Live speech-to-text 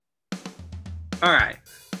All right.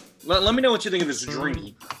 Let me know what you think of this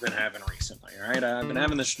dream I've been having recently. All right. I've been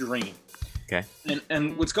having this dream. Okay.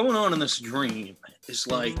 And what's going on in this dream is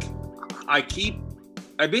like I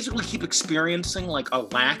basically keep experiencing like a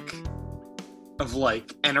lack of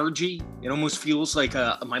like energy. It almost feels like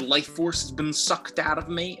my life force has been sucked out of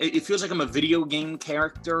me. It feels like I'm a video game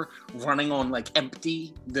character running on like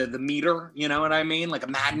empty, the meter, you know what I mean? Like a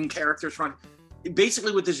Madden character trying.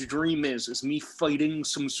 Basically what this dream is me fighting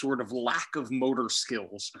some sort of lack of motor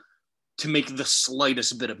skills to make the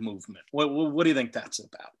slightest bit of movement. What do you think that's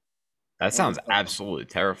about? That sounds absolutely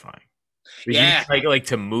terrifying. Yeah. You like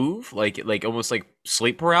to move, like almost like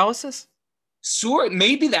sleep paralysis. Sort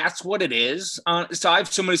maybe that's what it is. So I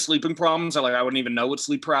have so many sleeping problems. I wouldn't even know what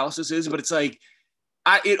sleep paralysis is. But it's like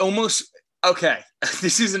it almost okay.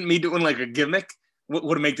 This isn't me doing like a gimmick.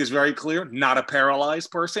 Would make this very clear. Not a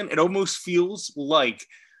paralyzed person. It almost feels like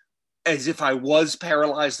as if I was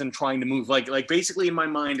paralyzed and trying to move. Like basically in my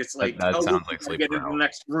mind, it's like that sounds like sleep get into the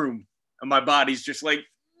next room, and my body's just like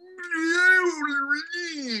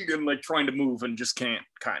and like trying to move and just can't.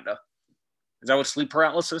 Kinda. Is that what sleep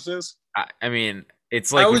paralysis is? I mean,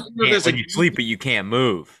 it's like when you sleep but you can't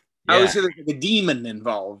move. Yeah. I always hear there's a demon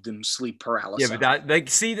involved in sleep paralysis. Yeah, but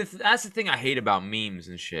that's the thing I hate about memes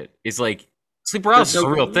and shit. It's like sleep paralysis is a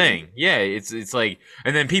real thing. Yeah, it's like,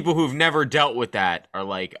 and then people who've never dealt with that are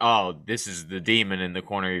like, oh, this is the demon in the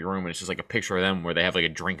corner of your room, and it's just like a picture of them where they have like a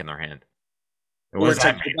drink in their hand. Or it's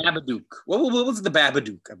like the Babadook. What was the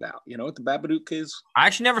Babadook about? You know what the Babadook is? I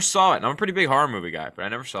actually never saw it, and I'm a pretty big horror movie guy, but I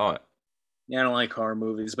never saw it. Yeah, I don't like horror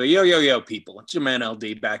movies, but yo, people, it's your man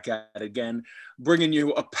LD back at it again, bringing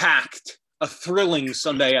you a thrilling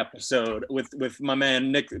Sunday episode with my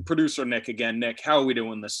man Nick, producer Nick again. Nick, how are we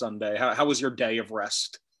doing this Sunday? How was your day of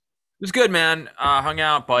rest? It was good, man. Hung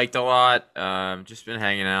out, biked a lot. Just been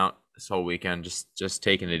hanging out this whole weekend, just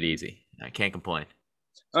taking it easy. I can't complain.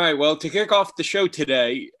 All right, well, to kick off the show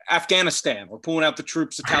today, Afghanistan. We're pulling out the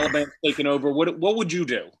troops. The Taliban's taking over. What would you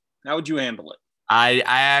do? How would you handle it? I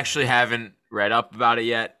actually haven't read up about it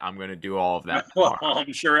yet. I'm going to do all of that. Well,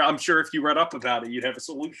 I'm sure if you read up about it, you'd have a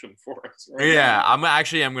solution for us. Right? Yeah, I'm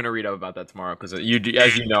going to read up about that tomorrow because as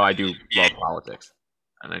you know, I do love politics,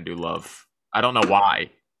 and I don't know why.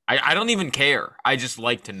 I don't even care. I just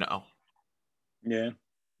like to know. Yeah.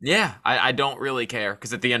 Yeah, I don't really care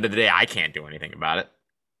because at the end of the day, I can't do anything about it.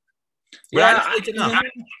 But yeah, I just like to know.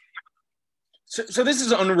 So this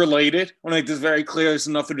is unrelated. I want to make this very clear. It's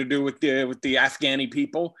nothing to do with the Afghani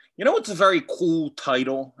people. You know what's a very cool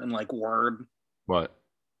title and like word? What?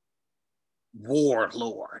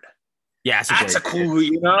 Warlord. Yeah, that's a cool.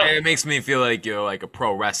 You know, it makes me feel like you're like a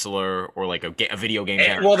pro wrestler or like a video game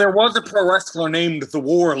character. Well, there was a pro wrestler named the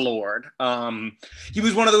Warlord. He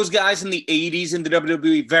was one of those guys in the '80s in the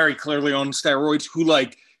WWE, very clearly on steroids, who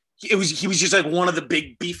like. He was just like one of the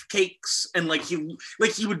big beefcakes, and like he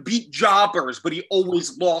would beat jobbers, but he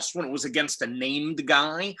always lost when it was against a named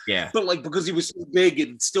guy. Yeah. But like because he was so big,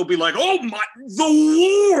 it'd still be like, oh my,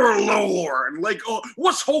 the Warlord. Like, oh,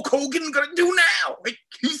 what's Hulk Hogan gonna do now? Like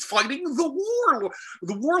he's fighting the Warlord.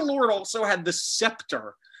 The Warlord also had the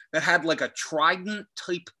scepter that had like a trident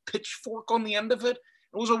type pitchfork on the end of it.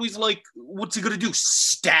 It was always like, what's he gonna do?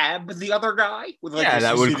 Stab the other guy? With like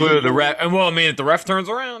that would clear the ref. And well, I mean, if the ref turns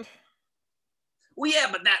around. Well, yeah,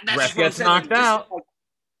 but that's ref gets knocked out. Like,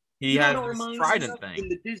 he has this trident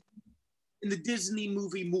thing. In the Disney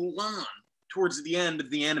movie Mulan, towards the end of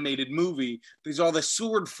the animated movie, there's all this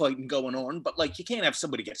sword fighting going on, but like you can't have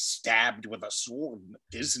somebody get stabbed with a sword in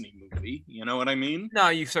a Disney movie. You know what I mean? No,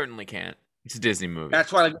 you certainly can't. It's a Disney movie.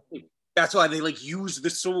 That's why they like use the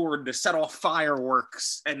sword to set off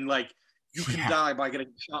fireworks, and like you can die by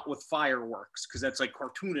getting shot with fireworks because that's like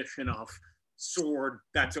cartoonish enough. Sword,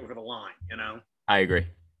 that's over the line, you know. I agree.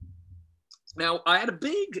 Now I had a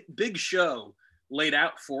big show laid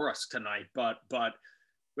out for us tonight, but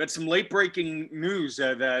we had some late breaking news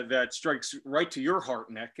that strikes right to your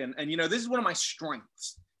heart, Nick. And you know this is one of my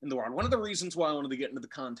strengths in the world. One of the reasons why I wanted to get into the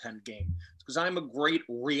content game is because I'm a great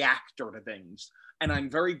reactor to things, and I'm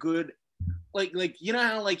very good. Like you know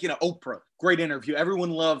how like you know Oprah, great interview.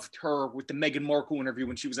 Everyone loved her with the Meghan Markle interview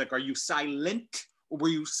when she was like, "Are you silent or were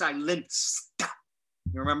you silenced?"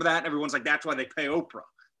 You remember that? And everyone's like, "That's why they pay Oprah."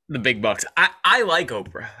 The big bucks. I like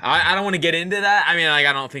Oprah. I don't want to get into that. I mean, like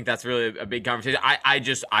I don't think that's really a big conversation.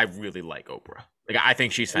 I really like Oprah. Like I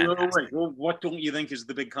think she's fantastic. Well, what don't you think is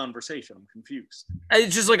the big conversation? I'm confused.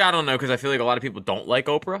 It's just like I don't know because I feel like a lot of people don't like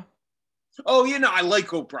Oprah. Oh, you know, I like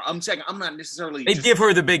Oprah. I'm saying I'm not necessarily. They give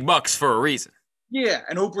her the big bucks for a reason. Yeah,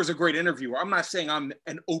 and Oprah's a great interviewer. I'm not saying I'm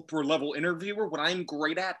an Oprah level interviewer. What I'm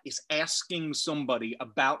great at is asking somebody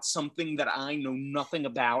about something that I know nothing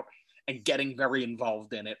about and getting very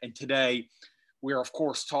involved in it. And today, we're of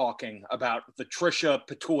course talking about the Trisha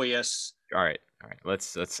Paytas. All right.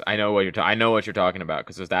 Let's. I know what you're talking about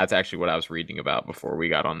because that's actually what I was reading about before we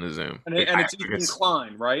got on the Zoom. And it's Ethan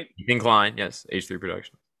Klein, right? Ethan Klein, yes, H3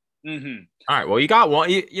 Productions. Mm-hmm. All right. Well, you got one.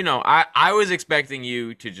 I was expecting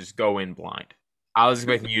you to just go in blind. I was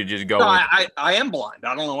expecting you to just go. No, I am blind.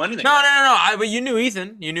 I don't know anything. No. But you knew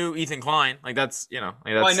Ethan. You knew Ethan Klein. Like that's that's.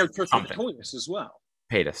 Well, I know Trisha Paytas as well.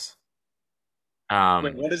 Paytas.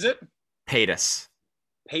 Wait, what is it? Paytas.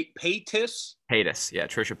 Paytas. Paytas. Yeah,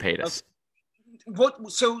 Trisha Paytas. Okay.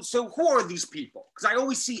 What? So who are these people? Because I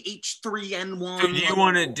always see H3N1. So do you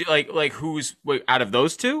want to do like who's out of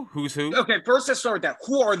those two? Who's who? Okay, first let's start with that.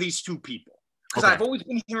 Who are these two people? Because Okay. I've always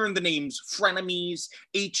been hearing the names frenemies,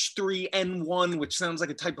 H3N1, which sounds like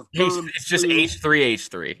a type of bird. It's just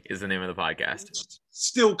H3 is the name of the podcast.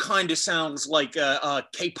 Still kind of sounds like a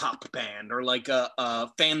K-pop band or like a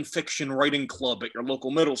fan fiction writing club at your local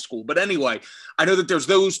middle school. But anyway, I know that there's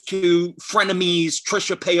those two frenemies,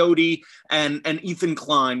 Trisha Paytas and Ethan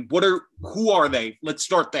Klein. Who are they? Let's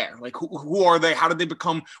start there. Like who are they? How did they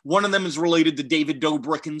become? One of them is related to David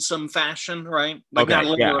Dobrik in some fashion, right? Like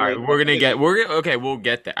okay, yeah. All right, we'll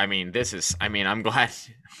get there. I mean, I'm glad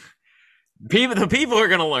the people are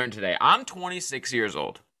gonna learn today. I'm 26 years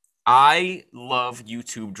old. I love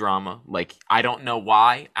YouTube drama. Like, I don't know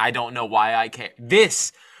why. I don't know why I care.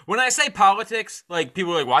 When I say politics, like,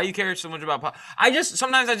 people are like, why do you care so much about politics?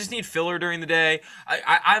 Sometimes I just need filler during the day.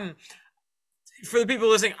 I'm, for the people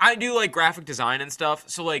listening, I do, like, graphic design and stuff.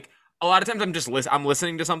 So, like, a lot of times I'm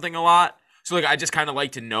listening to something a lot. So, like, I just kind of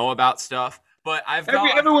like to know about stuff. But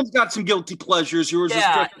everyone's got some guilty pleasures. Yours is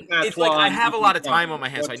it's like I have a lot of time on my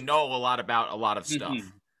hands. So I know a lot about a lot of stuff. Mm-hmm.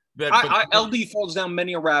 LD falls down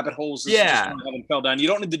many a rabbit holes. This is just one I haven't fell down. You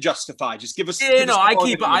don't need to justify. Just give us.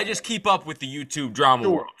 I just keep up with the YouTube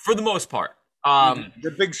drama world for the most part.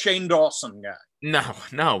 The big Shane Dawson guy.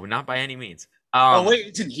 No, not by any means.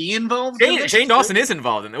 Wait, isn't he involved? Shane Dawson is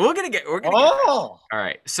involved in it. We're gonna get. All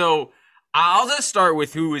right. So I'll just start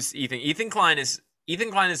with who is Ethan. Ethan Klein is a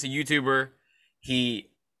YouTuber.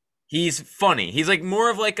 He's funny. He's like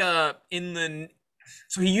more of like so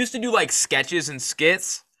he used to do like sketches and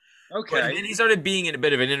skits. Okay. And then he started being a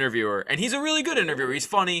bit of an interviewer, and he's a really good interviewer. He's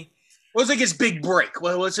funny. What's like his big break?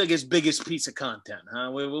 What's like his biggest piece of content? Huh?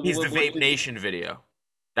 He's the Vape Nation video.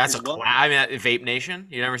 That's Vape Nation.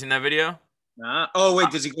 You never seen that video? Oh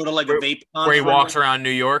wait, does he go to like a vape conference? Where he walks around New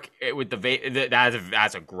York with the vape?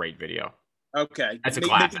 That's a great video. Okay, that's a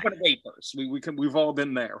classic. Make fun of vapors. We've all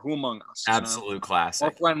been there. Who among us? Absolute classic.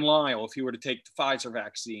 Our friend Lyle, if he were to take the Pfizer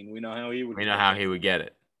vaccine, we know how he would. We know how he would get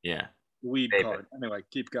it. Yeah. Weed card. Anyway,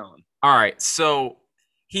 keep going. All right, so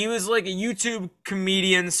he was like a YouTube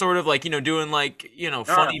comedian, sort of like doing like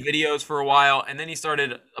funny videos for a while, and then he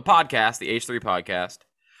started a podcast, the H3 podcast.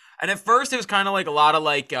 And at first, it was kind of like a lot of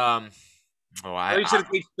like you said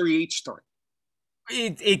H3.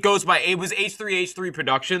 It goes by. It was H3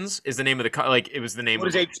 Productions is the name of the it was the name.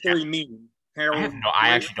 What does H3 mean? I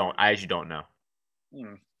actually don't know.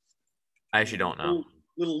 I actually don't know.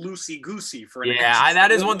 Little loosey goosey for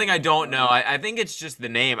that is one thing I don't know. I think it's just the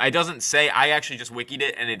name. It doesn't say. I actually just wikied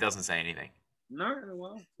it and it doesn't say anything. No,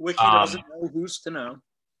 well, wiki doesn't know. Who's to know?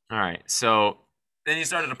 All right, so then he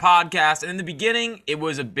started a podcast, and in the beginning, it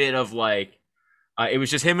was a bit of like, it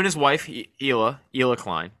was just him and his wife, Hila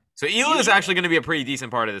Klein. So Hila is actually going to be a pretty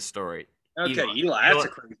decent part of this story. Okay, Hila, that's a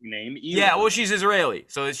crazy name. Hila. Yeah, well, she's Israeli,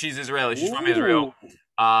 so she's Israeli. She's from Israel.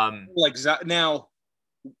 Now,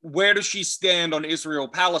 where does she stand on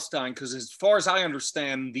Israel-Palestine? Because as far as I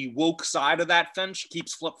understand, the woke side of that fence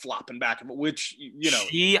keeps flip-flopping back, which,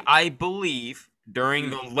 She, I believe,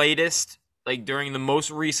 during the latest, like during the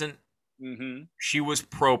most recent, she was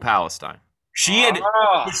pro-Palestine. She had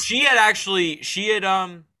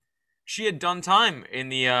done time in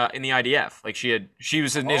the IDF. Like she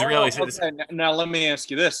was an Israeli citizen. Okay. Now let me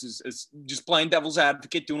ask you this: is just playing devil's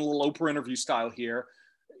advocate, doing a little Oprah interview style here.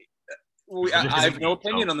 I have no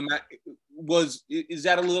opinion on the matter. Is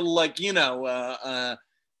that a little like little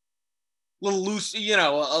loose,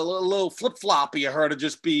 a little flip floppy of her to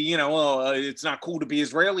just be, it's not cool to be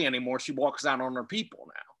Israeli anymore. She walks out on her people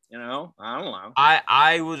now. I don't know.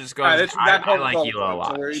 I will just go. I like Hila a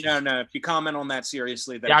lot. No. If you comment on that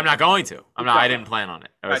seriously, I'm not going to. I didn't plan on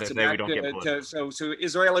it. We don't get so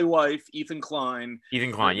Israeli wife Ethan Klein.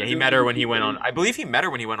 Yeah, he met her when he went on. I believe he met her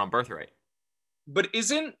when he went on Birthright. But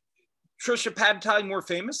isn't Trisha Paytas more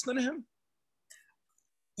famous than him?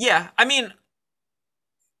 Yeah, I mean,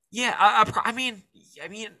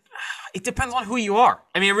 it depends on who you are.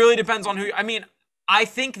 I mean, it really depends on who. I mean, I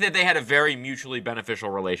think that they had a very mutually beneficial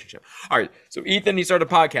relationship. All right, so Ethan, he started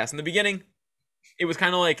a podcast. In the beginning, it was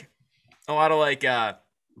kind of like a lot of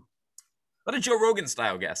Joe Rogan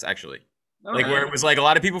style guests, actually. Like where it was like a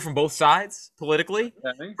lot of people from both sides politically.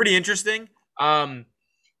 Okay. Pretty interesting. Ethan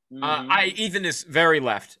is very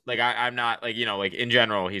left. Like I'm not like, like in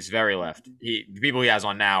general, he's very left. The people he has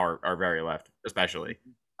on now are very left, especially.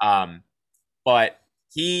 But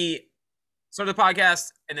he started the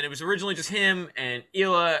podcast, and then it was originally just him and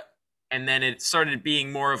Ela, and then it started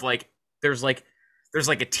being more of like there's like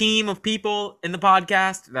a team of people in the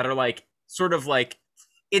podcast that are like sort of like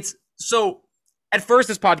it's so at first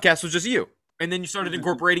this podcast was just you. And then you started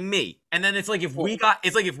incorporating me. And then it's like if we got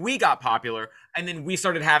popular, and then we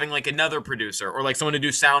started having like another producer or like someone to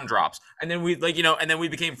do sound drops. And then we and then we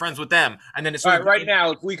became friends with them. And then it's all right, right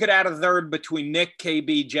now, if we could add a third between Nick,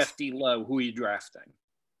 KB, Jeff D. Lowe, who are you drafting?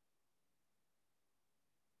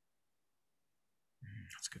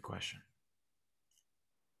 That's a good question.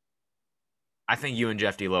 I think you and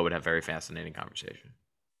Jeff D. Lowe would have very fascinating conversation.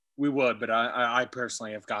 We would, but I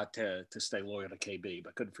personally have got to stay loyal to KB.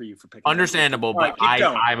 But good for you for picking. Understandable, but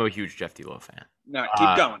I'm a huge Jeff D. Lowe fan. No,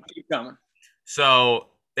 keep going. So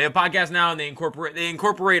they have a podcast now, and they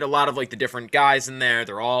incorporate a lot of like the different guys in there.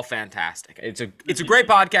 They're all fantastic. It's a great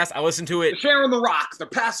podcast. I listen to it. They're sharing the rocks. They're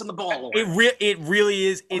passing the ball away. It really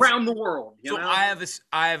is. Around the world. So I have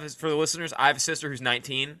for the listeners, I have a sister who's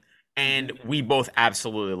 19. And we both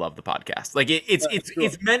absolutely love the podcast. Like it's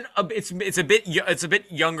a bit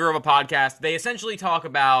younger of a podcast. They essentially talk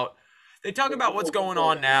about what's going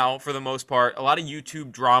on now for the most part. A lot of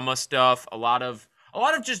YouTube drama stuff, a lot of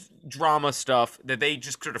just drama stuff that they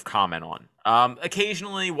just sort of comment on.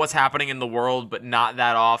 Occasionally what's happening in the world, but not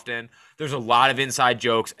that often. There's a lot of inside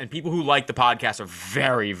jokes, and people who like the podcast are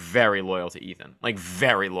very, very loyal to Ethan. Like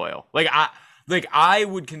very loyal. Like I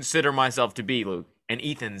would consider myself to be, Luke, an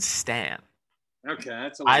Ethan stan. Okay,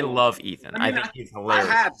 that's I love Ethan. I think he's hilarious. I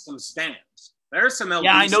have some stans. There's some LBC.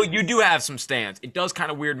 Yeah, I know you do have some stans. It does kind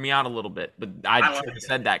of weird me out a little bit, but I shouldn't have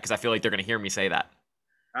said that because I feel like they're going to hear me say that.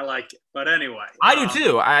 I like it, but anyway, I do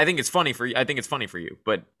too. I think it's funny for you. I think it's funny for you,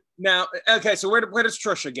 but now, okay. So where does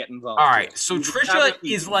Trisha get involved? All right, so Trisha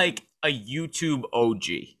is like a YouTube OG.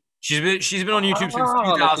 She's been on YouTube since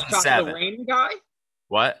 2007. Like the Chocolate Rain guy.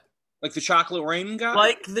 What? Like the Chocolate Rain guy?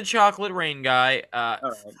 Like the Chocolate Rain guy. Right.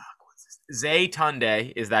 Zay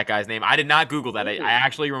Tunde is that guy's name. I did not Google that. I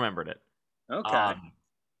actually remembered it. Okay.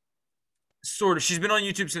 Sort of. She's been on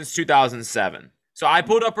YouTube since 2007. So I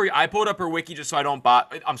pulled up her wiki just so I don't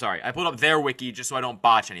botch. I'm sorry. I pulled up their wiki just so I don't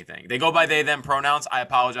botch anything. They go by they them pronouns. I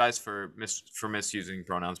apologize for misusing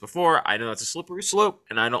pronouns before. I know that's a slippery slope,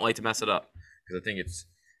 and I don't like to mess it up because I think it's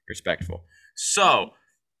respectful. So,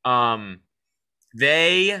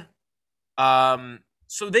 they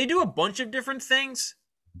do a bunch of different things.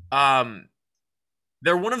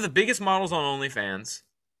 They're one of the biggest models on OnlyFans.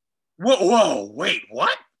 Whoa, wait,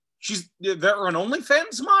 what? They're an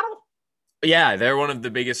OnlyFans model? Yeah, they're one of the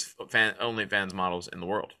biggest OnlyFans models in the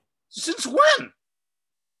world. Since when?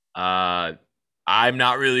 I'm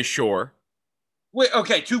not really sure. Wait,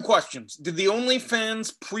 okay, 2 questions. Did the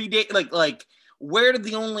OnlyFans predate, like, where did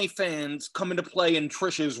the OnlyFans come into play in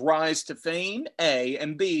Trisha's rise to fame? A,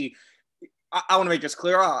 and B, I want to make this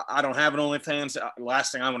clear. I don't have an OnlyFans.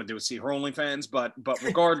 Last thing I want to do is see her OnlyFans, but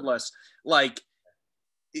regardless, like,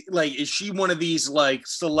 is she one of these like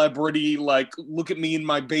celebrity, like, look at me in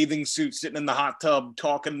my bathing suit sitting in the hot tub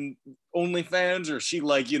talking OnlyFans, or is she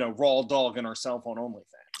like, raw dogging herself on OnlyFans?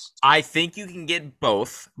 I think you can get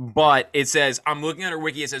both, but it says, I'm looking at her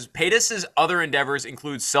wiki, it says Paytas' other endeavors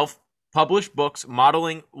include self-published books,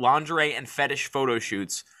 modeling, lingerie, and fetish photo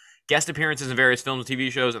shoots, guest appearances in various films and TV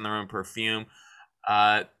shows, and their own perfume.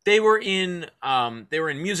 They were in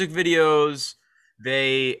music videos.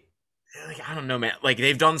 I don't know, man. Like,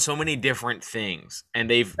 they've done so many different things, and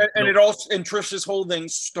Trisha's whole thing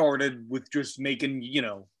started with just making,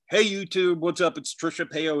 hey YouTube, what's up? It's Trisha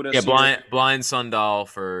Paytas. Yeah, Blind Sundoll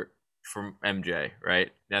from MJ,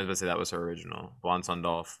 right? I was about to say that was her original Blind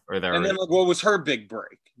Sundoll, then like, what was her big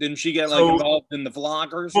break? Didn't she get involved in the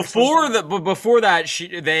vloggers? Before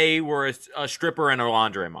that, they were a stripper and a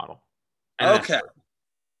lingerie model. Okay,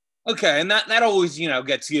 and that always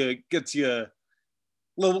gets you.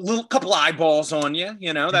 Little couple eyeballs on you,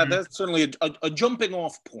 that's certainly a jumping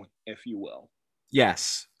off point, if you will.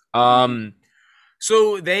 Yes.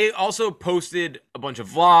 So they also posted a bunch of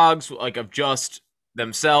vlogs, like, of just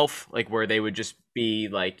themselves, like, where they would just be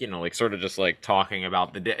like, like, sort of just like talking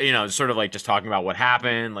about the day, sort of like just talking about what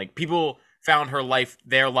happened. Like, people found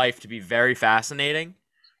their life to be very fascinating.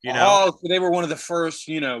 You know? Oh, so they were one of the first,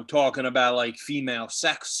 talking about like female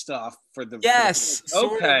sex stuff for the. Yes,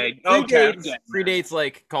 sort of. Okay. Predates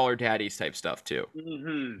like Call Her Daddies type stuff too.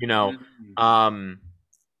 Mm-hmm. You know,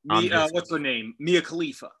 Mm-hmm. just What's her name? Mia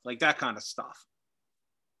Khalifa, like that kind of stuff.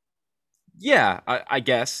 yeah, I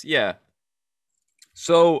guess yeah.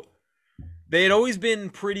 So they had always been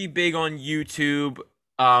pretty big on YouTube.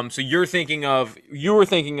 So you were thinking of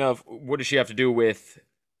what does she have to do with?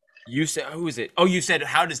 You said who is it? Oh, you said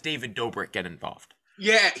how does David Dobrik get involved?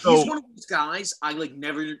 Yeah, he's one of those guys I like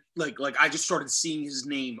never like I just started seeing his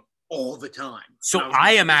name all the time. So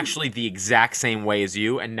I am actually the exact same way as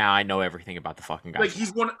you, and now I know everything about the fucking guy. Like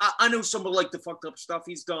he's one. I know some of like the fucked up stuff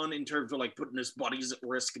he's done in terms of like putting his buddies at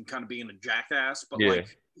risk and kind of being a jackass. But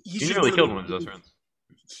like he nearly killed one of those friends.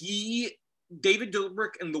 David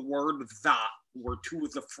Dobrik and the word "that" were two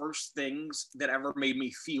of the first things that ever made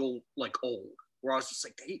me feel like old. Where I was just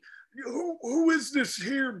like, hey, who is this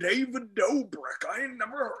here, David Dobrik? I ain't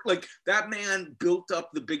never heard. Like that man built up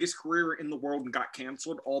the biggest career in the world and got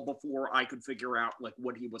canceled all before I could figure out like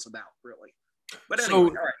what he was about, really. But anyway, all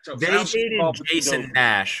right. So they dated Jason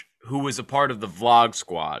Nash, who was a part of the Vlog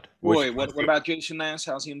Squad. Wait, what about Jason Nash?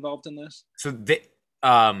 How's he involved in this? So they,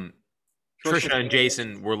 Trisha and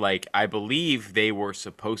Jason were like, I believe they were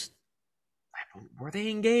supposed. Were they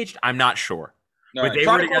engaged? I'm not sure. No, but they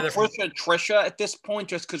were together. Trisha at this point,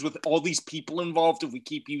 just because with all these people involved, if we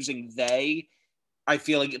keep using they, I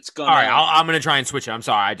feel like it's gonna. All right, I'm gonna try and switch it. I'm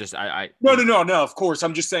sorry. No. Of course,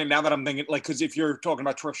 I'm just saying now that I'm thinking like because if you're talking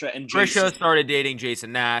about Trisha and Jason, Trisha started dating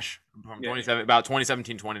Jason Nash from about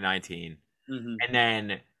 2017, 2019, and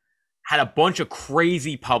then had a bunch of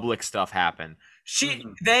crazy public stuff happen.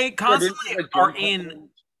 They constantly are in.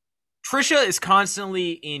 Trisha is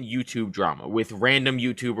constantly in YouTube drama with random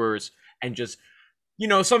YouTubers and just.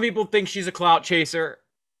 Some people think she's a clout chaser.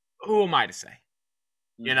 Who am I to say?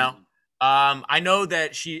 I know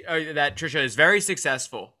that that Trisha is very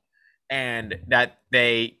successful, and that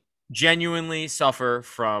they genuinely suffer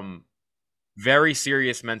from very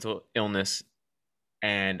serious mental illness.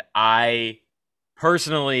 And I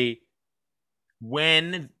personally,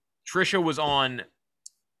 when Trisha was on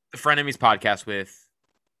the Frenemies podcast with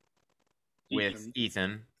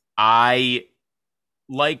Ethan, I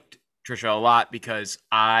liked Trisha a lot because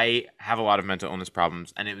I have a lot of mental illness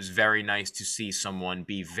problems, and it was very nice to see someone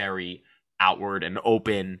be very outward and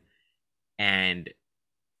open and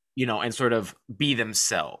and sort of be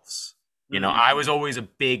themselves. I was always a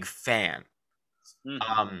big fan.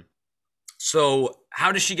 So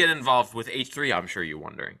how does she get involved with H3? I'm sure you're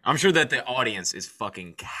wondering. I'm sure that the audience is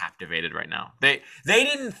fucking captivated right now. They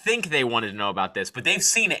didn't think they wanted to know about this, but they've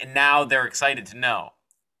seen it and now they're excited to know.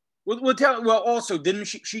 Well, also, didn't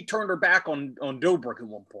she turned her back on Dobrik at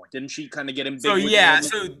one point? Didn't she kind of get him big?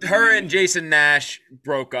 So her and Jason Nash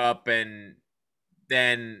broke up, and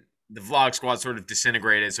then the Vlog Squad sort of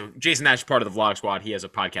disintegrated. So Jason Nash is part of the Vlog Squad. He has a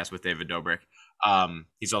podcast with David Dobrik.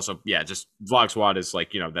 He's also, just Vlog Squad is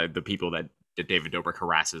like, the people that David Dobrik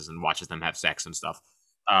harasses and watches them have sex and stuff.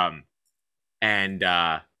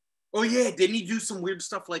 Oh yeah, didn't he do some weird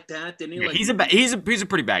stuff like that? Didn't he? Yeah, he's a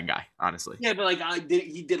pretty bad guy, honestly. Yeah, but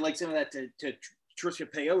he did like some of that to Trisha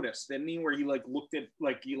Paytas, didn't he? Where he like looked at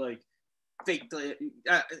faked.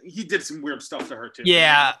 He did some weird stuff to her too.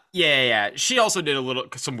 Yeah. She also did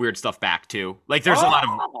some weird stuff back too. Like there's a lot of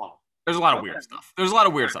weird stuff. There's a lot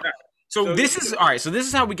of weird stuff. So this is all right. So this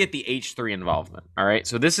is how we get the H3 involvement. All right.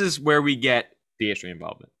 So this is where we get the H3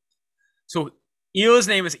 involvement. So Hila's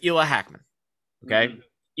name is Hila Hackman. Okay. Mm-hmm.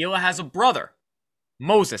 Hila has a brother,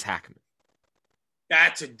 Moses Hackman.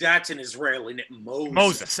 That's an Israeli name,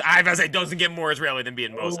 Moses. I was gonna say, doesn't get more Israeli than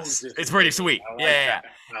being Moses. It's pretty sweet. Yeah.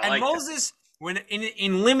 And Moses, when in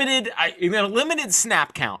a limited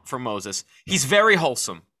snap count for Moses, he's very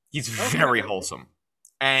wholesome. He's very wholesome,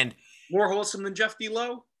 and more wholesome than Jeff D.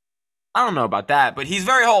 Lowe. I don't know about that, but he's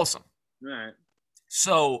very wholesome. All right.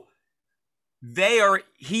 So he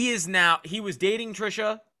was dating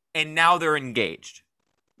Trisha, and now they're engaged.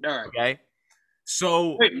 All right. Okay.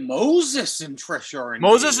 So wait, Moses and Trisha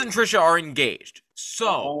are engaged.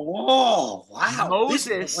 So wow.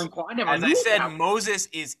 Moses, Moses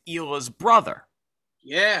is Hila's brother.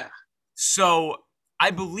 Yeah. So I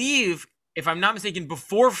believe, if I'm not mistaken,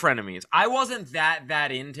 before Frenemies, I wasn't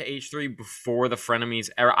that into H3 before the Frenemies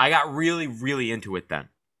era. I got really, really into it then.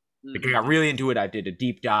 Mm-hmm. Like, I got really into it. I did a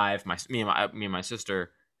deep dive. Me and my sister,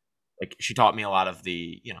 like, she taught me a lot of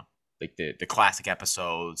the, like the classic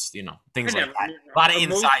episodes, things like that. A lot of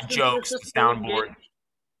inside jokes, soundboard.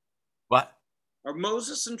 What? Are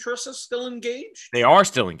Moses and Trisha still engaged? They are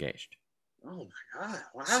still engaged. Oh my God!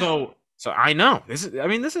 Wow. So I know this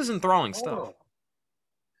is enthralling stuff.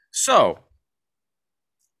 So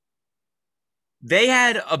they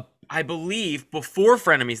had I believe before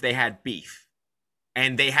Frenemies, they had beef,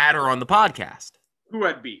 and they had her on the podcast. Who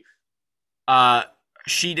had beef?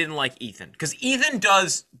 She didn't like Ethan because Ethan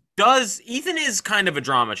Ethan is kind of a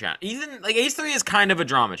drama channel. Ethan, like H3 is kind of a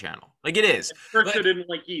drama channel. Like it is. Trisha didn't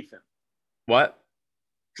like Ethan. What?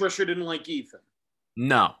 Trisha didn't like Ethan.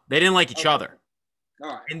 No, they didn't like each other. All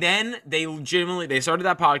right. And then they started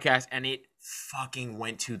that podcast, and it fucking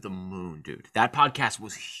went to the moon, dude. That podcast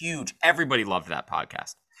was huge. Everybody loved that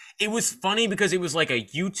podcast. It was funny because it was like a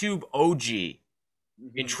YouTube OG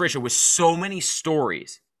in Trisha with so many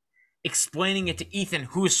stories explaining it to Ethan,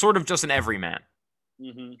 who is sort of just an everyman.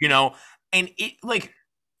 You know, and it like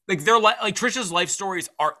their like Trisha's life stories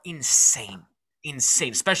are insane,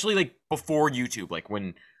 especially like before YouTube, like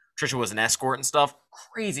when Trisha was an escort and stuff.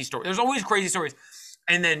 Crazy story. There's always crazy stories.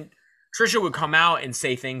 And then Trisha would come out and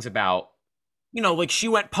say things about, you know, like she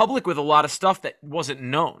went public with a lot of stuff that wasn't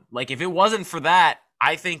known. Like if it wasn't for that,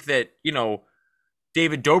 I think that, you know,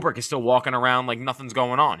 David Dobrik is still walking around like nothing's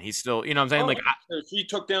going on. He's still, you know what I'm saying? He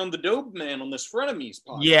took down the dope man on this Frenemies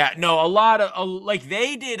podcast. Yeah, no, a lot of like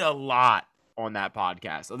they did a lot on that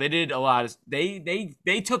podcast. They did a lot of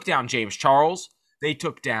they took down James Charles. They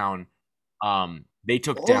took down they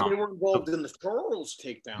were involved in the Charles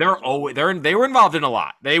takedown. They were involved in a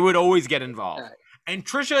lot. They would always get involved. Okay. And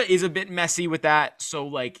Trisha is a bit messy with that. So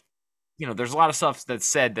like, you know, there's a lot of stuff that's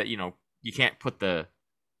said that, you know, you can't put the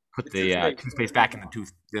toothpaste back in the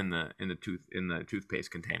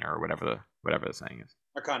toothpaste container or whatever the saying is.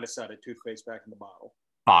 I kind of said it. Toothpaste back in the bottle.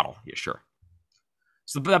 Bottle, yeah, sure.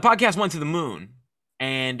 So that podcast went to the moon,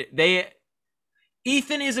 and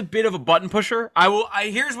Ethan is a bit of a button pusher.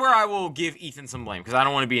 Here's where I will give Ethan some blame because I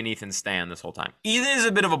don't want to be an Ethan stan this whole time. Ethan is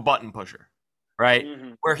a bit of a button pusher, right?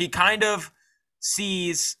 Where he kind of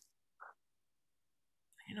sees,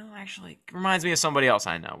 you know, actually it reminds me of somebody else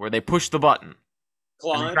I know where they push the button.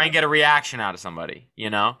 And try and get a reaction out of somebody, you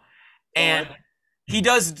know? And he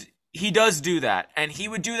does do that. And he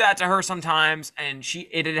would do that to her sometimes. And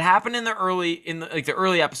it had happened in the early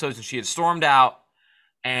episodes, and she had stormed out,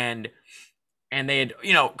 and they had,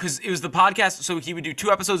 you know, because it was the podcast. So he would do 2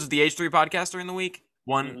 episodes of the H3 podcast during the week,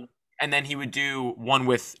 one, and then he would do one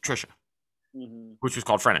with Trisha, which was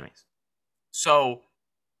called Frenemies. So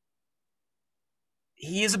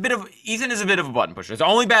Ethan is a bit of a button pusher. It's the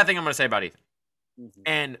only bad thing I'm going to say about Ethan.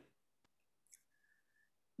 And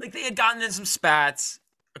like they had gotten in some spats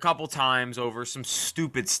a couple times over some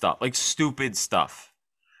stupid stuff. And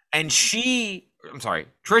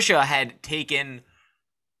Trisha had taken,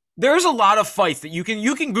 there's a lot of fights that you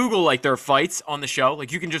can Google like their fights on the show.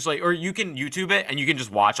 Like you can just or you can YouTube it and you can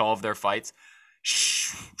just watch all of their fights.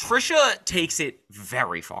 Trisha takes it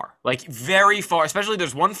very far, especially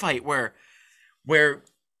there's one fight where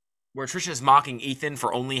Trisha is mocking Ethan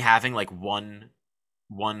for only having like one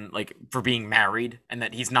like for being married and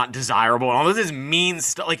that he's not desirable and all this is mean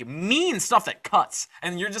stuff that cuts,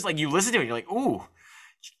 and you're just like, you listen to it, you're like, ooh,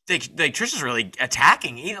 like Trisha's really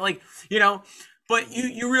attacking Ethan, like, you know, but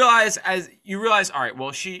you realize, all right,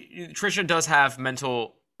 well, Trisha does have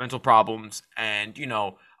mental problems, and, you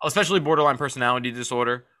know, especially borderline personality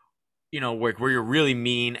disorder, you know, where you're really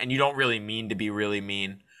mean and you don't really mean to be really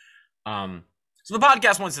mean. So the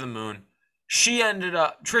podcast went to the moon.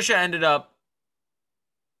 Trisha ended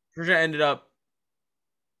up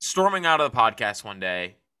storming out of the podcast one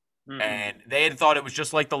day, and they had thought it was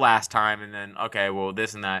just like the last time, and then, okay, well,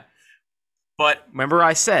 this and that. But remember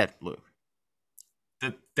I said, Luke,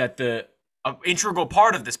 that the integral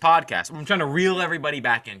part of this podcast, I'm trying to reel everybody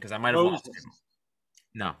back in because I might have lost it.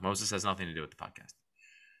 No, Moses has nothing to do with the podcast.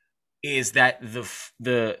 Is that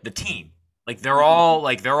the team, like they're all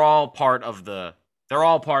part of the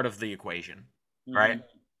equation, right?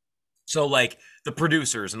 So like the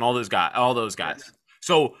producers and all those guys.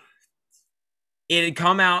 So it had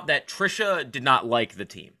come out that Trisha did not like the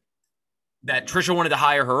team, that Trisha wanted to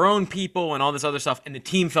hire her own people and all this other stuff, and the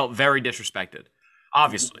team felt very disrespected,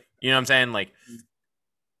 obviously. You know what I'm saying? Like,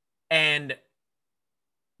 and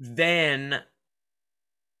then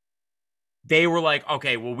they were like,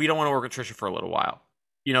 okay, well, we don't want to work with Trisha for a little while.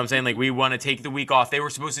 You know what I'm saying? Like, we want to take the week off. They were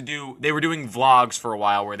doing vlogs for a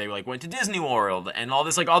while where they like went to Disney World and all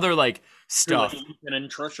this like other like stuff.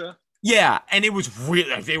 And Trisha? Yeah, and it was really,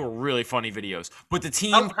 like, they were really funny videos. But the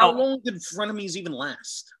team... How long did Frenemies even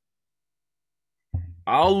last?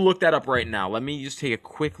 I'll look that up right now. Let me just take a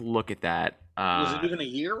quick look at that. Was it even a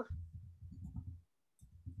year?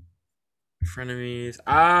 Frenemies.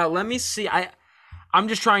 Let me see. I'm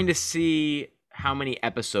just trying to see how many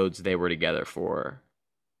episodes they were together for.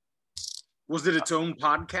 Was it its own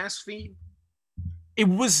podcast feed? It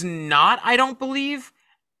was not, I don't believe,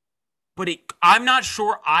 but I'm not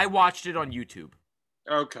sure. I watched it on YouTube.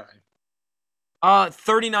 Okay.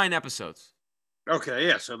 39 episodes. Okay,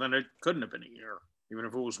 yeah. So then it couldn't have been a year, even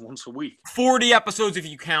if it was once a week. 40 episodes if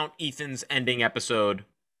you count Ethan's ending episode,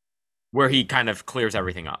 where he kind of clears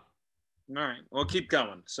everything up. All right. Well, keep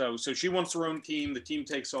going. So she wants her own team. The team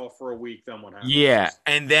takes off for a week. Then what happens? Yeah,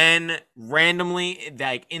 and then randomly,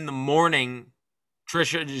 like in the morning,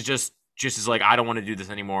 Trisha is just is like, I don't want to do this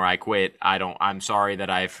anymore. I quit. I'm sorry that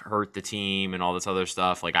I've hurt the team and all this other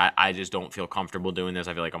stuff. Like, I just don't feel comfortable doing this.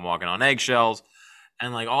 I feel like I'm walking on eggshells.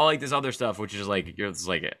 And like all like this other stuff, which is like, you're just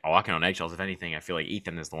like walking on eggshells. If anything, I feel like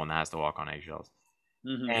Ethan is the one that has to walk on eggshells.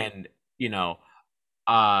 Mm-hmm. And, you know,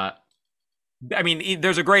 I mean,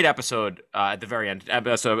 there's a great episode at the very end,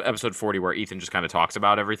 episode 40, where Ethan just kind of talks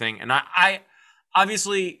about everything. And I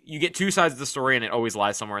obviously, you get two sides of the story, and it always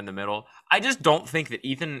lies somewhere in the middle. I just don't think that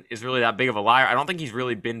Ethan is really that big of a liar. I don't think he's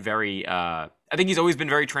really been very. I think he's always been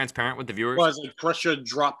very transparent with the viewers. Was like Trisha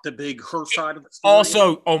dropped the big her side of the story?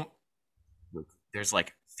 Also, there's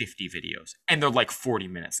like 50 videos, and they're like 40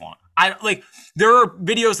 minutes long. There are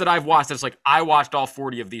videos that I've watched that's like, I watched all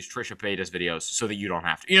 40 of these Trisha Paytas videos so that you don't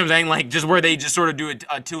have to. You know what I'm saying? Like, just where they just sort of do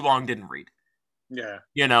a too long didn't read. Yeah.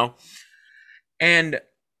 You know? And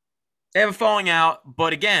they have a falling out,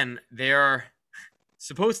 but again, they're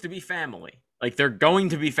supposed to be family. Like, they're going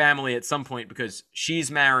to be family at some point because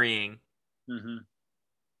she's marrying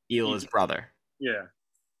Hila's brother. Yeah.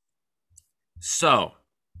 So,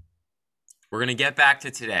 we're going to get back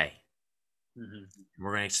to today. We're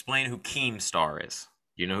going to explain who Keemstar is.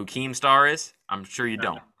 You know who Keemstar is? I'm sure you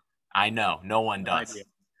don't. I know. No one does.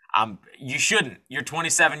 You shouldn't. You're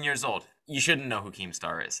 27 years old. You shouldn't know who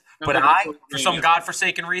Keemstar is. But for some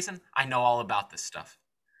godforsaken reason, I know all about this stuff.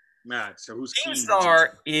 So who's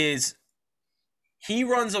Keemstar? He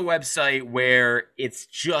runs a website where it's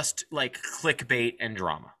just like clickbait and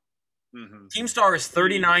drama. Keemstar is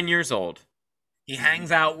 39 years old. He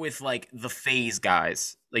hangs out with, like, the FaZe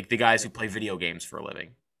guys, like the guys who play video games for a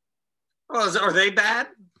living. Oh, are they bad?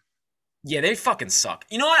 Yeah, they fucking suck.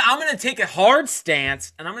 You know what? I'm going to take a hard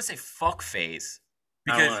stance, and I'm going to say fuck FaZe.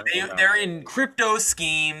 Because they're in crypto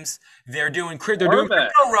schemes. They're doing crypto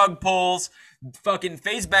rug pulls. Fucking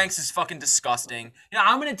FaZe Banks is fucking disgusting. You know,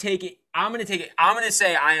 I'm going to take it. I'm going to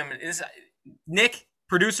say I am,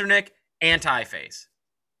 producer Nick, anti-FaZe.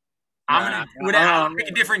 I'm going to pick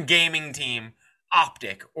a different gaming team.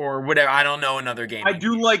 Optic or whatever. I don't know another game. I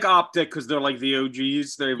do like Optic because they're like the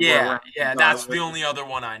OGs. Yeah, that's the only other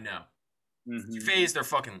one I know. FaZe, they're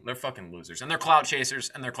fucking losers, and they're clout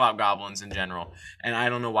chasers, and they're clout goblins in general. And I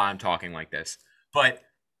don't know why I'm talking like this, but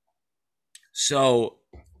so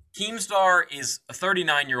Keemstar is a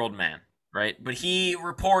 39-year-old man, right? But he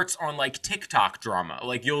reports on like TikTok drama.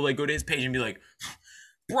 Like, you'll like go to his page and be like,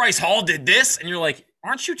 Bryce Hall did this, and you're like,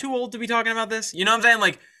 aren't you too old to be talking about this? You know what I'm saying?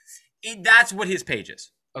 Like, that's what his page is,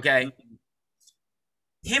 okay?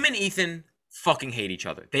 Him and Ethan fucking hate each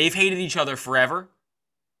other. They've hated each other forever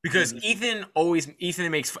because Ethan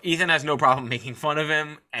has no problem making fun of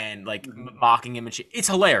him and like mocking him and shit. It's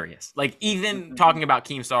hilarious. Like, Ethan talking about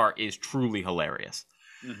Keemstar is truly hilarious.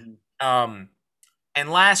 And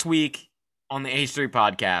last week on the H3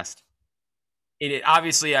 podcast, it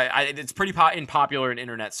obviously it's pretty popular in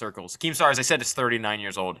internet circles. Keemstar, as I said, is 39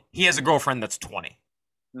 years old. He has a girlfriend that's 20.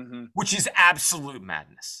 Which is absolute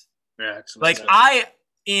madness. Yeah, it's like I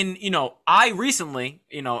recently,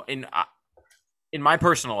 in my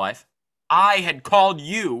personal life, I had called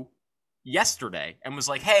you yesterday and was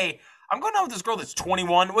like, "Hey, I'm going out with this girl that's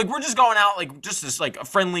 21. Like, we're just going out, like, just as like a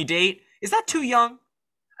friendly date. Is that too young?"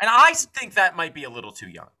 And I think that might be a little too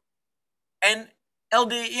young. And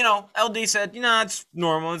LD said, it's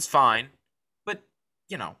normal, it's fine. But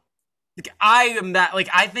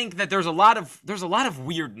I think that there's a lot of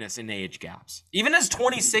weirdness in age gaps. Even as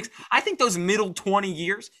 26, I think those middle 20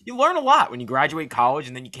 years, you learn a lot when you graduate college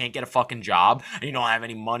and then you can't get a fucking job and you don't have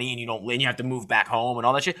any money and you have to move back home and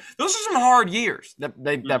all that shit. Those are some hard years that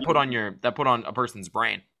put on a person's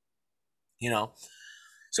brain.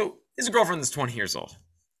 So his girlfriend is 20 years old.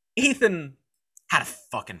 Ethan had a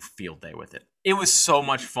fucking field day with it. It was so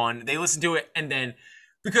much fun. They listened to it, and then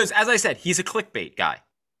because, as I said, he's a clickbait guy.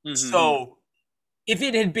 So if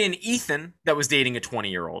it had been Ethan that was dating a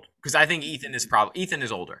 20-year-old, because I think Ethan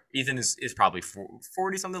is older. Ethan is probably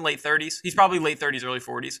 40 something, late 30s. He's probably late 30s, early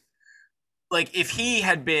 40s. Like, if he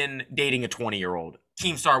had been dating a 20-year-old,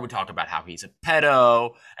 Keemstar would talk about how he's a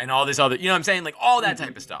pedo and all this other, you know what I'm saying? Like, all that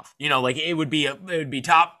type of stuff. Like, it would be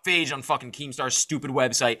top page on fucking Keemstar's stupid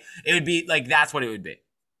website. It would be like, that's what it would be.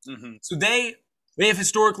 So they have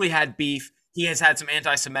historically had beef. He has had some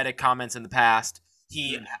anti-Semitic comments in the past.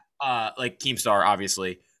 he like Keemstar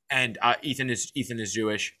obviously, and Ethan is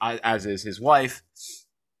Jewish, as is his wife,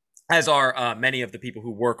 as are many of the people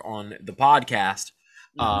who work on the podcast.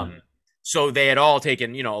 So they had all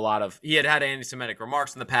taken, a lot of, he had anti-Semitic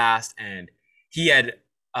remarks in the past, and he had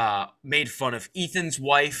made fun of Ethan's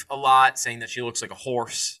wife a lot, saying that she looks like a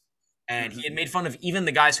horse. And he had made fun of even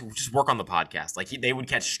the guys who just work on the podcast. Like they would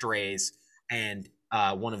catch strays. And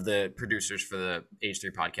one of the producers for the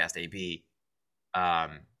H3 podcast, AB,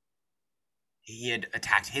 he had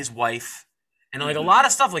attacked his wife. And like a lot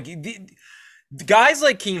of stuff, like the guys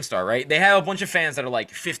like Keemstar, right? They have a bunch of fans that are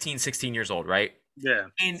like 15, 16 years old, right? Yeah.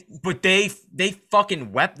 But they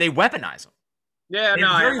fucking they weaponize them. Yeah,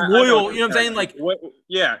 they're very loyal. You know what I'm saying? Like, what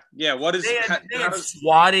is they had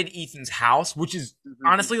swatted Ethan's house, which is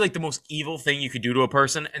honestly like the most evil thing you could do to a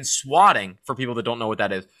person. And swatting, for people that don't know what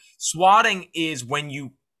that is, swatting is when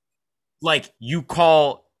you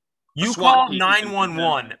call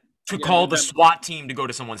 911 to call the SWAT team to go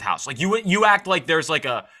to someone's house. Like you act like there's like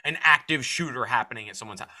an active shooter happening at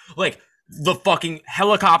someone's house. Like the fucking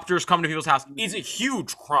helicopters come to people's house is a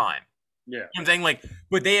huge crime. Yeah. You know what I'm saying? Like,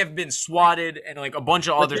 but they have been swatted and like a bunch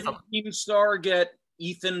of other stuff. Did Keemstar get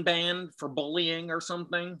Ethan banned for bullying or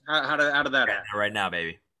something? How did that happen? Right now,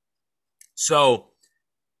 baby. So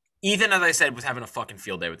Ethan, as I said, was having a fucking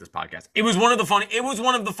field day with this podcast. It was one of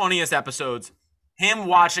the funniest episodes. Him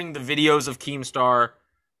watching the videos of Keemstar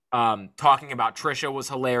talking about Trisha was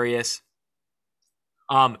hilarious.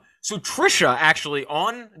 So Trisha actually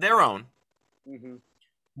on their own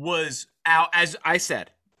was out, as I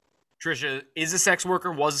said, Trisha is a sex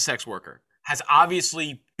worker, was a sex worker, has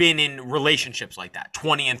obviously been in relationships like that,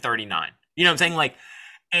 20 and 39. You know what I'm saying? Like,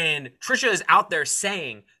 and Trisha is out there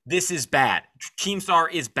saying, this is bad.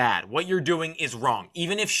 Keemstar is bad. What you're doing is wrong.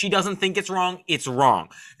 Even if she doesn't think it's wrong, it's wrong.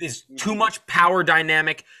 There's too much power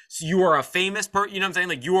dynamic. So you are a famous person. You know what I'm saying?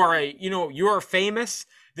 Like, you are famous.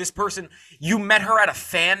 This person, you met her at a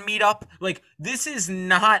fan meetup. Like, this is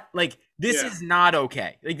not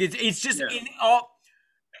okay. Like, it's just in all.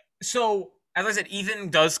 So, as I said, Ethan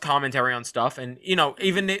does commentary on stuff, and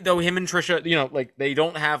even though him and Trisha, like they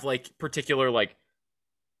don't have like particular like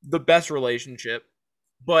the best relationship,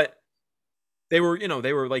 but they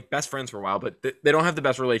were like best friends for a while, but they don't have the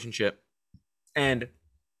best relationship,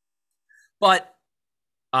 but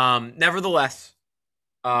nevertheless,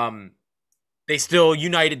 they still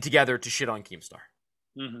united together to shit on Keemstar.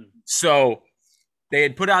 So they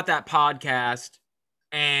had put out that podcast,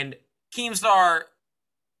 and Keemstar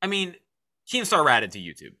ratted to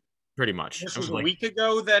YouTube, pretty much. This was a week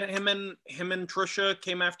ago that him and Trisha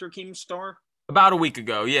came after Keemstar? About a week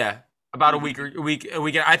ago, yeah. About a week.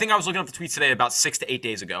 I think I was looking up the tweets today about 6 to 8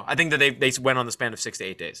 days ago. I think that they went on the span of 6 to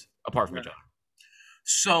 8 days apart from each other.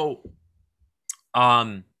 So,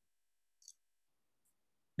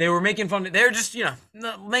 they were making fun. They're just,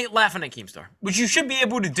 laughing at Keemstar, which you should be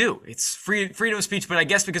able to do. It's freedom of speech, but I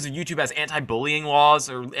guess because of YouTube has anti-bullying laws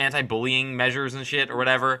or anti-bullying measures and shit or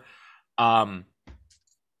whatever,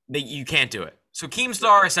 you can't do it. So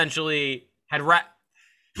Keemstar essentially had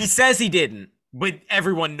he says he didn't, but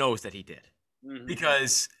everyone knows that he did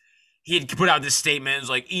because he had put out this statement. It was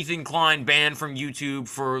like Ethan Klein banned from YouTube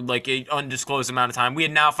for like an undisclosed amount of time. We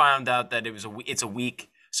had now found out that it's a week.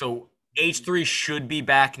 So H3 should be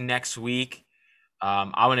back next week.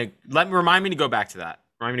 Remind me to go back to that.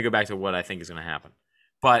 Remind me to go back to what I think is going to happen.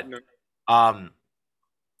 But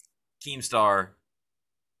Keemstar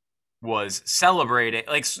was celebrating.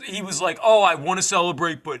 Like he was like, "Oh, I want to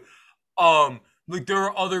celebrate, but like there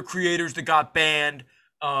are other creators that got banned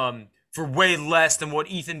for way less than what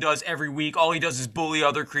Ethan does every week. All he does is bully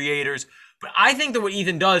other creators." But I think that what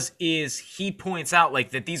Ethan does is he points out like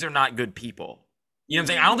that these are not good people. You know what I'm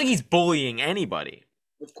saying? I don't think he's bullying anybody.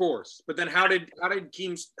 Of course, but then how did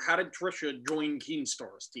Trisha join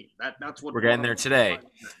Keemstar's team? That's what we're getting there today.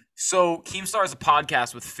 So Keemstar has a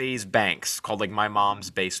podcast with FaZe Banks called like My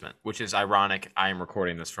Mom's Basement, which is ironic. I am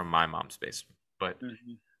recording this from my mom's basement, but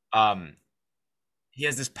he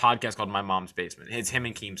has this podcast called My Mom's Basement. It's him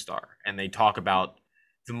and Keemstar, and they talk about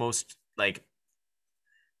the most like,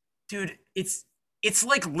 dude, it's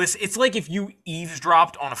like if you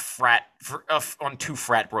eavesdropped on on two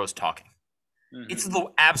frat bros talking. It's the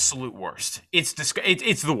absolute worst. It's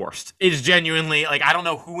the worst. It is genuinely like I don't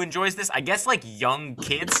know who enjoys this. I guess like young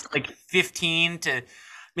kids, like 15 to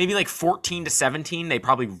maybe like 14 to 17, they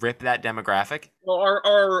probably rip that demographic. Well,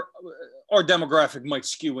 our demographic might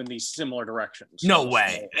skew in these similar directions. No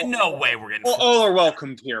way we're getting. All are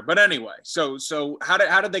welcomed here. But anyway, so how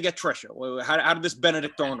did they get Trisha? How did this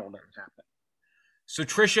Benedict Arnold happen? So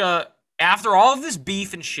Trisha, after all of this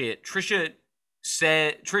beef and shit, Trisha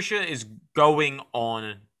said Trisha is going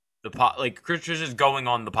on Trisha's going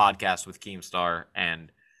on the podcast with Keemstar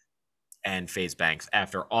and FaZe Banks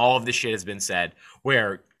after all of this shit has been said,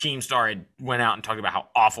 where Keemstar had went out and talked about how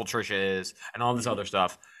awful Trisha is and all this other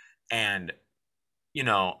stuff. And, you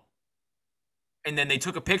know, and then they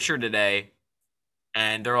took a picture today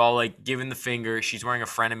and they're all like giving the finger. She's wearing a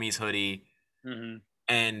Frenemies hoodie. Mm-hmm.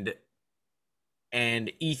 And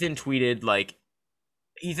Ethan tweeted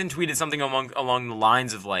something along the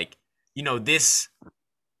lines of like, you know, this,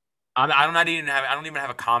 I don't even have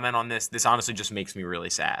a comment on this. This honestly just makes me really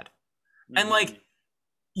sad. Mm-hmm. And like,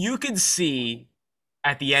 you could see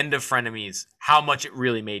at the end of Frenemies how much it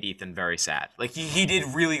really made Ethan very sad. Like he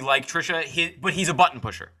did really like Trisha, but he's a button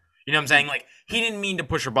pusher. You know what I'm saying? Like he didn't mean to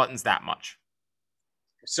push her buttons that much.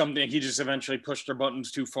 Something he just eventually pushed her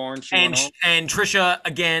buttons too far, and and Trisha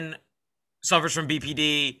again suffers from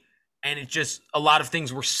BPD, and it just a lot of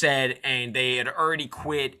things were said, and they had already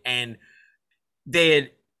quit, and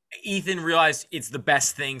Ethan realized it's the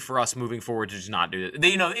best thing for us moving forward to just not do it.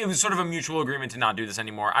 It was sort of a mutual agreement to not do this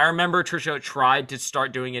anymore. I remember Trisha tried to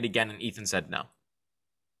start doing it again, and Ethan said no.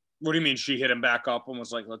 What do you mean? She hit him back up and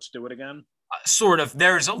was like, "Let's do it again." Sort of.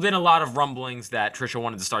 There's been a lot of rumblings that Trisha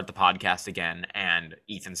wanted to start the podcast again, and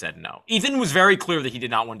Ethan said no. Ethan was very clear that he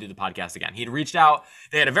did not want to do the podcast again. He'd reached out.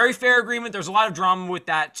 They had a very fair agreement. There's a lot of drama with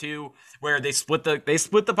that too, where they split the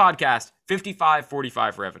podcast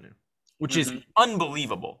 55-45 revenue, which is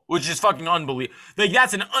unbelievable. Which is fucking unbelievable. Like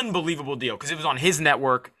that's an unbelievable deal because it was on his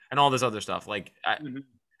network and all this other stuff. Like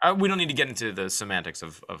we don't need to get into the semantics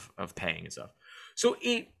of paying and stuff. So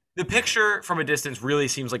the picture from a distance really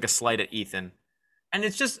seems like a slight at Ethan. And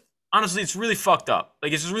it's just, honestly, it's really fucked up.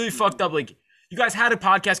 Like, it's just really fucked up. Like, you guys had a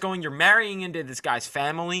podcast going, you're marrying into this guy's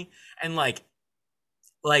family, and like.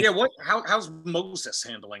 Yeah, how's Moses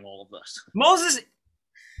handling all of this? Moses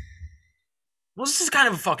is kind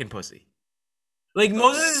of a fucking pussy. Like,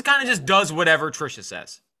 Moses kind of just does whatever Trisha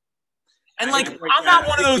says. And like, I'm not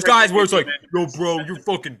one of those guys where it's like, yo, bro,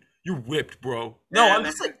 you're whipped, bro. No, I'm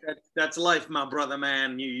just like that's life, my brother,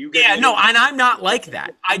 man. And I'm not like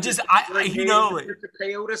that. I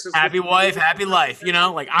happy wife, happy life. You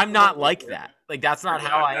know, like I'm not like that. Like that's not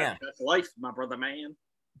how I am. That's life, my brother, man.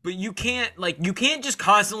 But you can't just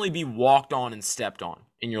constantly be walked on and stepped on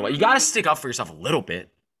in your life. You got to stick up for yourself a little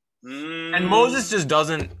bit. And Moses just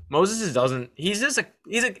doesn't. He's a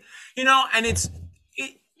and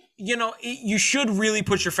you should really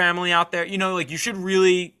put your family out there. You know, like you should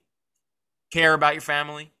really care about your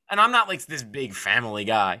family. And I'm not like this big family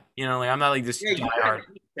guy. You know, like I'm not like this diehard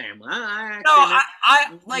family. I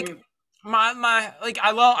like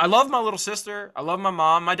I love my little sister. I love my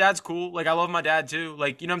mom. My dad's cool. Like I love my dad too.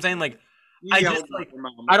 Like, you know what I'm saying? Like I don't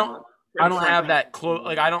have that close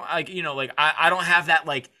like I don't have that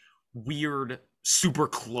like weird super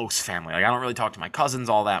close family. Like I don't really talk to my cousins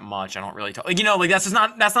all that much. I don't really talk that's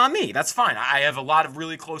not me. That's fine. I have a lot of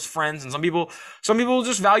really close friends, and some people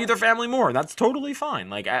just value their family more. That's totally fine.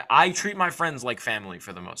 Like I treat my friends like family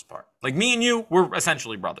for the most part. Like me and you, we're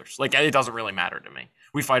essentially brothers. Like it doesn't really matter to me.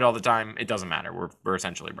 We fight all the time. It doesn't matter. We're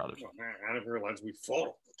essentially brothers. Oh, man, I didn't realize we fought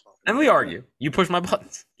all the time. And we argue. You push my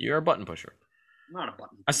buttons. You're a button pusher. I'm not a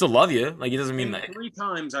button. I still love you. Like it doesn't mean that 3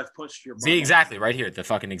 times I've pushed your button. See, exactly right here, the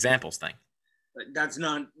fucking examples thing. That's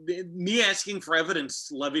not me asking for evidence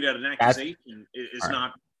levied at an accusation is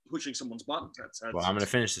not pushing someone's buttons. That's well, I'm going to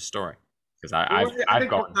finish the story because I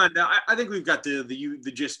think we've got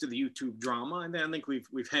the gist of the YouTube drama, and I think we've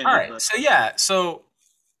handled. All right, so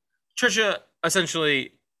Trisha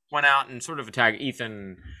essentially went out and sort of attacked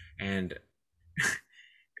Ethan, and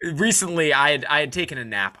recently I had taken a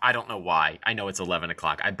nap. I don't know why. I know it's 11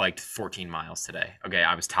 o'clock. I biked 14 miles today. Okay,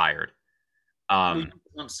 I was tired. You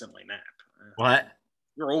constantly nap. What?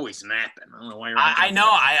 You're always napping. I don't know why you're. I know.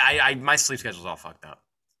 I my sleep schedule's all fucked up.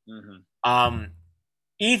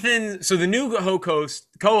 Ethan. So the new co-host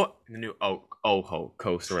or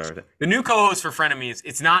whatever. The new co-host for Frenemies.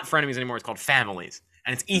 It's not Frenemies anymore. It's called Families,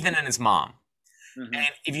 and it's Ethan and his mom. And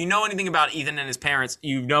if you know anything about Ethan and his parents,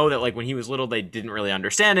 you know that like when he was little, they didn't really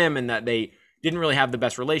understand him, and that they didn't really have the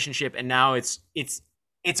best relationship. And now it's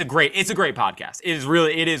a great podcast.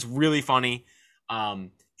 It is really funny.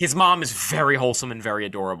 His mom is very wholesome and very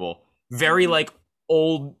adorable. Very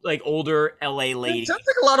older LA lady. It sounds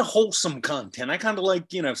like a lot of wholesome content. I kind of like,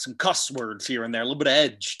 some cuss words here and there, a little bit of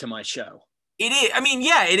edge to my show. It is. I mean,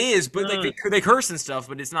 yeah, it is. But like they curse and stuff,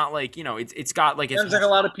 but it's not like, it's got like. Sounds like a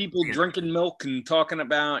lot of people drinking milk and talking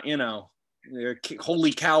about,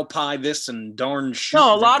 holy cow pie this and darn shit.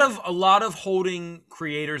 No, a lot of holding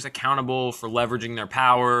creators accountable for leveraging their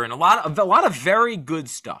power and a lot of very good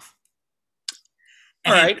stuff.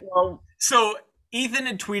 All right. Well, so Ethan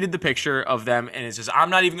had tweeted the picture of them, and it says, "I'm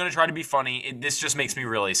not even going to try to be funny. This just makes me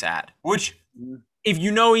really sad." Which, if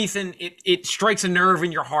you know Ethan, it strikes a nerve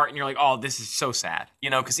in your heart, and you're like, "Oh, this is so sad,"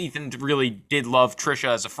 because Ethan really did love Trisha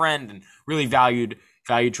as a friend and really valued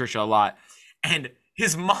Trisha a lot. And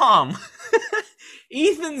his mom,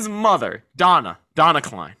 Ethan's mother, Donna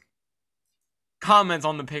Klein, comments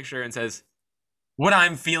on the picture and says, "What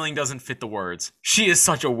I'm feeling doesn't fit the words. She is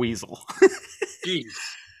such a weasel." Jeez.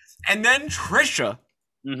 And then Trisha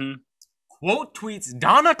quote tweets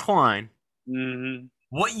Donna Klein,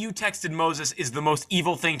 "What you texted Moses is the most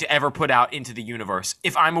evil thing to ever put out into the universe.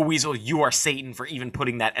 If I'm a weasel, you are Satan for even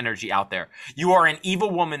putting that energy out there. You are an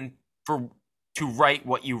evil woman to write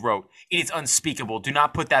what you wrote. It is unspeakable. Do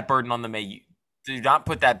not put that burden on me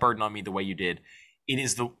the way you did. It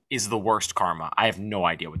is the worst karma." I have no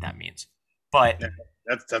idea what that means. But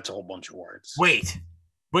that's a whole bunch of words. Wait.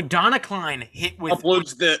 But Donna Klein hit with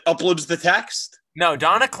uploads the text? No,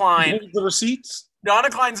 Donna Klein the receipts? Donna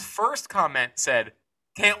Klein's first comment said,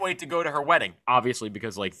 "Can't wait to go to her wedding." Obviously,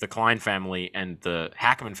 because like the Klein family and the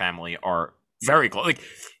Hackman family are very close.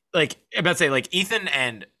 Like I'm about to say, like Ethan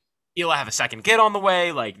and Hila have a second kid on the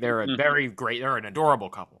way. Like they're a very great, they're an adorable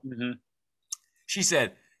couple. She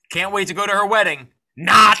said, "Can't wait to go to her wedding."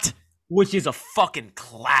 Which is a fucking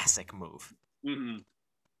classic move.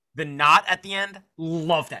 The not at the end,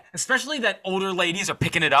 love that. Especially that older ladies are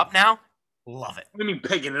picking it up now. Love it. What do you mean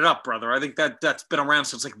picking it up, brother? I think that's been around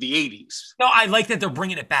since like the 80s. No, I like that they're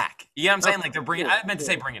bringing it back. You know what I'm saying? Like they're bringing. I meant to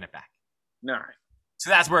say bringing it back. All right. So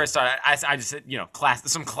that's where it started. I just said,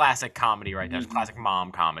 some classic comedy right there. Classic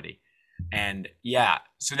mom comedy. And yeah,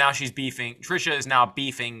 so now she's beefing. Trisha is now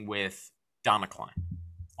beefing with Donna Klein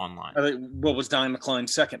online. What was Donna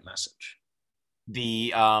Klein's second message?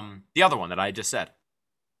 The other one that I just said.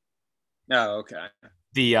 Oh, okay.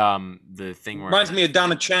 The thing where reminds me of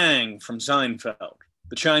Donna Chang from Seinfeld,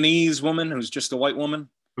 the Chinese woman who's just a white woman.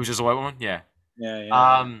 Who's just a white woman? Yeah.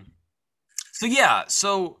 Yeah.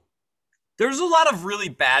 So there's a lot of really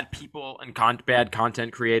bad people and bad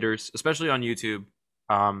content creators, especially on YouTube.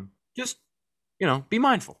 Just be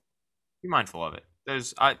mindful. Be mindful of it.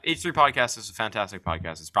 There's H3 Podcast is a fantastic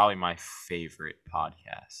podcast. It's probably my favorite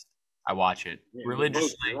podcast. I watch it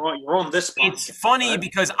religiously. You're on this podcast. It's funny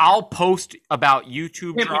because I'll post about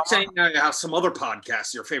YouTube. You're saying how some other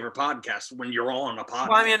podcasts, your favorite podcast, when you're on a podcast.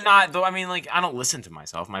 Well, I mean, not though. I mean, like, I don't listen to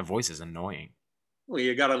myself. My voice is annoying. Well,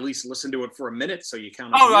 you got to at least listen to it for a minute so you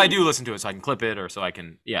kind of. Oh, I do listen to it so I can clip it or so I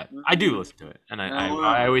can. Yeah, I do listen to it, and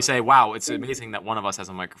I always say, "Wow, it's amazing that one of us has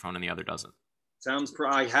a microphone and the other doesn't."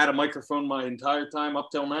 I had a microphone my entire time up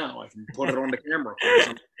till now. I can put it on the camera.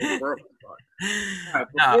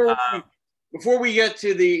 Before we get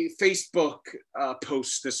to the Facebook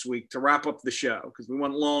post this week to wrap up the show, because we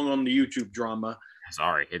went long on the YouTube drama.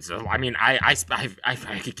 Sorry, I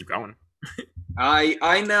could keep going.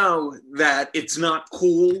 I know that it's not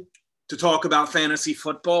cool to talk about fantasy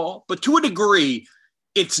football, but to a degree,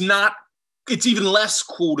 it's even less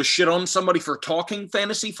cool to shit on somebody for talking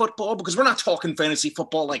fantasy football, because we're not talking fantasy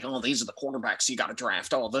football like, oh, these are the quarterbacks you got to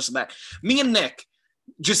draft, all this and that. Me and Nick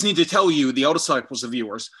just need to tell you, the Autocycles, the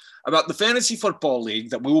viewers, about the fantasy football league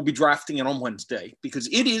that we will be drafting in on Wednesday, because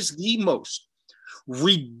it is the most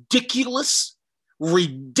ridiculous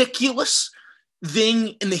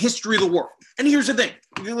thing in the history of the world. And here's the thing.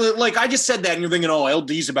 Like, I just said that, and you're thinking, oh,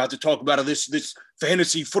 LD's about to talk about this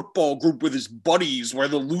fantasy football group with his buddies where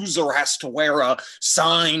the loser has to wear a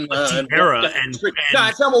sign. No,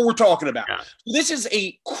 that's not what we're talking about. Yeah. This is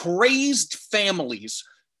a crazed family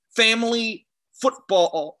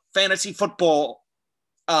football, fantasy football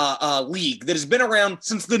league that has been around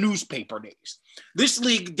since the newspaper days. This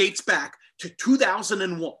league dates back to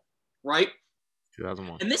 2001, right?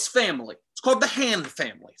 2001. And this family, it's called the Hand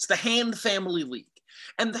Family. It's the Hand Family League.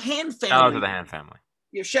 And the Hand Family. Shout out to the Hand Family.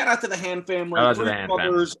 Yeah, shout out to the Hand Family. Shout out to the Hand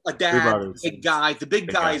brothers, family. A dad, a big guy. The big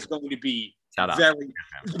guy is going to be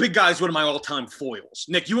the big guy is one of my all-time foils.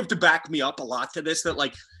 Nick, you have to back me up a lot to this. That,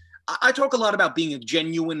 like, I talk a lot about being a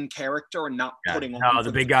genuine character and not putting on. No,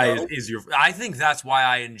 the big guy is your. I think that's why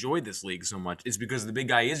I enjoyed this league so much. Is because the big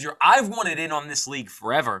guy is your. I've wanted in on this league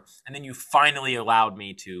forever, and then you finally allowed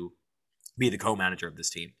me to be the co-manager of this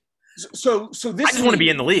team. So this. I just want to be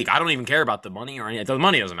in the league. I don't even care about the money or anything. The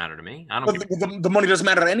money doesn't matter to me. I don't. The money doesn't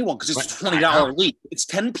matter to anyone because it's a $20 league. It's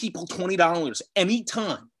 10 people, $20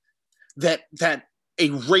 anytime that a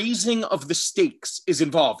raising of the stakes is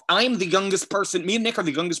involved. I am the youngest person. Me and Nick are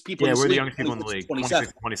the youngest people. Yeah, we're the youngest people in the league.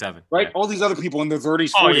 27. Right? Yeah. All these other people in their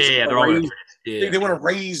 30s, 40s. Oh, yeah. They're all they want to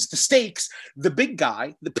raise the stakes. The big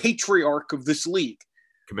guy, the patriarch of this league.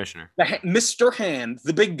 Commissioner. Mr. Hand,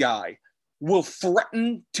 the big guy, will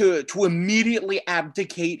threaten to immediately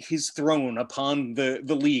abdicate his throne upon the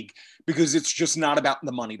league because it's just not about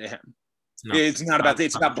the money to him. It's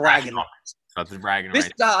about bragging rights. That's bragging This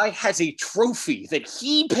rights. guy has a trophy that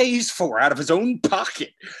he pays for out of his own pocket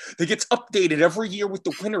that gets updated every year with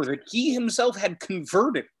the winner that he himself had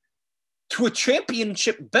converted to a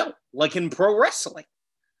championship belt, like in pro wrestling.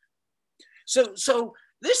 So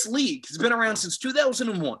this league has been around since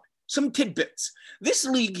 2001. Some tidbits. This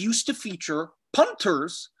league used to feature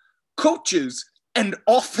punters, coaches, and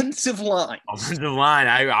offensive line. Offensive line.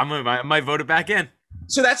 I might vote it back in.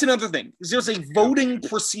 So that's another thing. There's a voting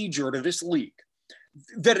procedure to this league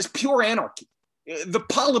that is pure anarchy. The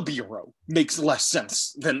Politburo makes less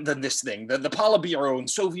sense than this thing. The Politburo in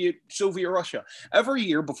Soviet Russia. Every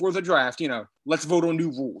year before the draft, let's vote on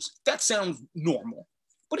new rules. That sounds normal.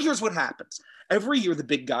 But here's what happens. Every year the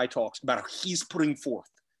big guy talks about how he's putting forth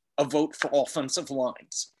a vote for offensive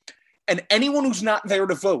lines. And anyone who's not there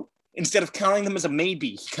to vote, instead of counting them as a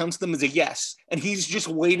maybe, he counts them as a yes. And he's just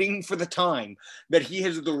waiting for the time that he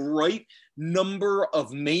has the right number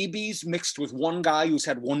of maybes mixed with one guy who's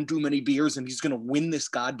had one too many beers, and he's going to win this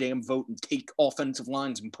goddamn vote and take offensive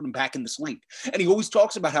lines and put them back in this league. And he always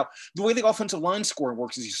talks about how the way the offensive line scoring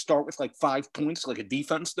works is you start with like 5 points like a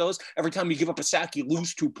defense does. Every time you give up a sack, you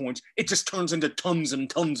lose 2 points. It just turns into tons and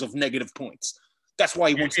tons of negative points. That's why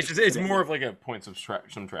he wants it's more of like a point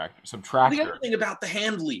subtractor. The other thing about the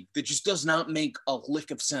hand league that just does not make a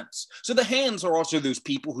lick of sense. So the hands are also those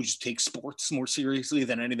people who just take sports more seriously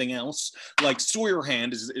than anything else. Like Sawyer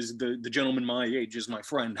Hand is the gentleman my age, is my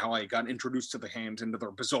friend, how I got introduced to the hands into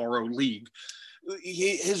their bizarro league.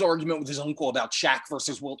 His argument with his uncle about Shaq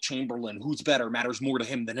versus Wilt Chamberlain, who's better, matters more to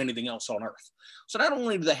him than anything else on earth. So not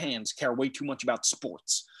only do the hands care way too much about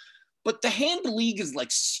sports, but the hand league is like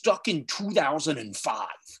stuck in 2005.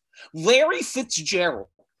 Larry Fitzgerald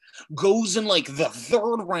goes in like the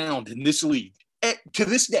third round in this league to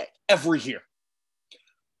this day, every year.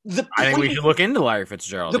 I think we should look into Larry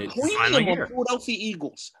Fitzgerald. The premium of Philadelphia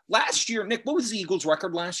Eagles. Last year, Nick, what was the Eagles'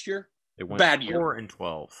 record last year? It went bad year.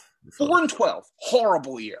 4-12. 4-12.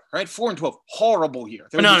 Horrible year, right? 4-12. Horrible year.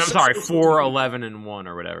 No, I'm sorry. 4-11-1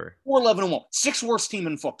 or whatever. 4-11-1. Sixth worst team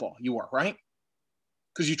in football. You are, right?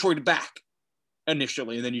 Because you traded back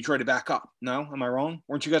initially, and then you traded back up. No? Am I wrong?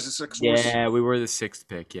 Weren't you guys the sixth worst? Yeah, we were the sixth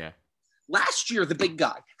pick, yeah. Last year, the big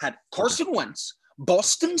guy had Carson Wentz,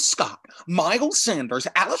 Boston Scott, Miles Sanders,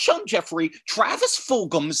 Alshon Jeffrey, Travis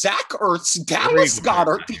Fulgham, Zach Ertz, Dallas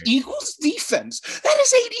Goedert, the Eagles defense. That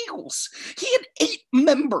is 8 Eagles. He had 8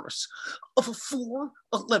 members of a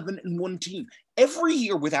 4-11-1 team. Every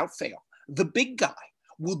year without fail, the big guy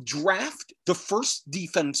will draft the first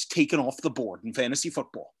defense taken off the board in fantasy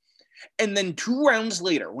football. And then 2 rounds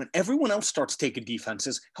later, when everyone else starts taking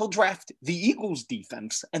defenses, he'll draft the Eagles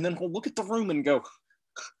defense. And then he'll look at the room and go,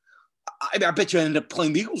 I bet you end up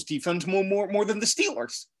playing the Eagles defense more than the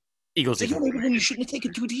Steelers. Eagles defense. You shouldn't have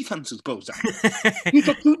taken 2 defenses, Bozo. You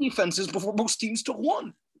took 2 defenses before most teams took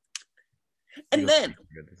 1. And then,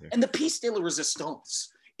 and the piece de la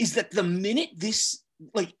resistance is that the minute this,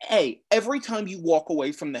 like, every time you walk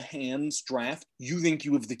away from the hands draft, you think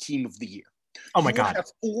you have the team of the year. Oh my God.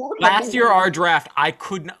 Last year, our draft,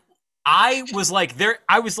 I was like,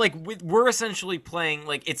 we're essentially playing,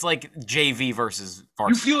 like, it's like JV versus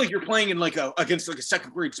varsity. You feel like you're playing in against a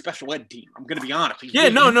second grade special ed team. I'm going to be honest. Yeah,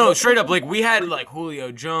 no, straight up. Like, we had like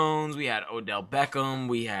Julio Jones, we had Odell Beckham,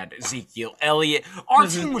 we had Ezekiel Elliott. Our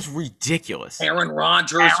team was ridiculous. Aaron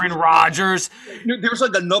Rodgers. There's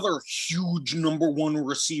like another huge number 1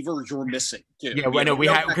 receiver you're missing. Too. Yeah, I know we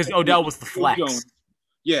had, because Odell was the flex.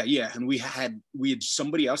 Yeah, and we had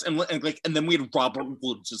somebody else, and then we had Robert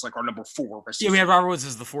Woods as like our number 4 receiver. Yeah, we had Robert Woods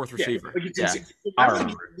as the 4th receiver. You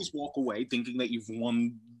just walk away thinking that you've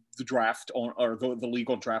won the draft or the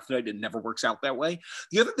league on draft night. It never works out that way.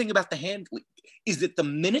 The other thing about the hand league is that the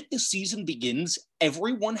minute the season begins,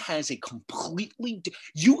 everyone has a completely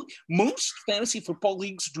most fantasy football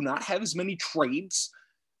leagues do not have as many trades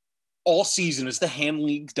all season as the hand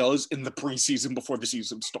league does in the preseason before the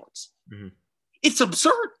season starts. Mm-hmm. It's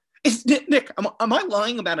absurd. Nick, am I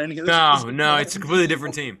lying about any of this? No, it's a completely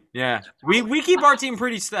different team. Yeah, we keep our team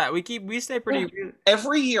pretty stat. We stay pretty.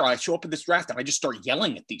 Every year I show up at this draft and I just start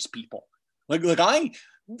yelling at these people. The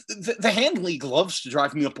hand league loves to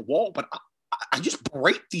drive me up a wall, but I just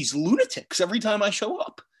break these lunatics every time I show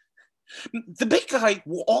up. The big guy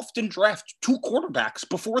will often draft 2 quarterbacks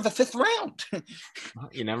before the 5th round.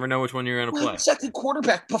 You never know which one you're going to play. Second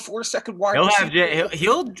quarterback before second wide receiver.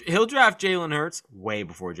 He'll draft Jalen Hurts way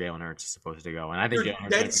before Jalen Hurts is supposed to go, and I think They're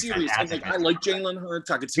dead serious. I like Jalen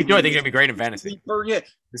Hurts. I could see. I think it'd be great in fantasy. Yeah,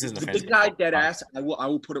 this isn't the big guy dead ass. I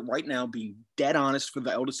will put it right now, being dead honest for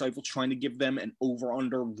the El Disciples, trying to give them an over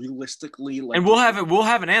under realistically. And we'll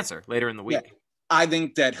have an answer later in the week. Yeah. I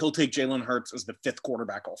think that he'll take Jalen Hurts as the 5th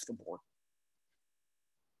quarterback off the board.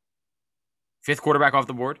 5th quarterback off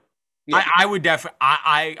the board? Yeah. I would definitely.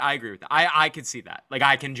 I agree with that. I could see that. Like,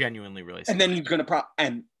 I can genuinely really see. And then he's gonna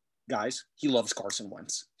and guys, he loves Carson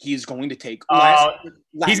Wentz. He's going to take.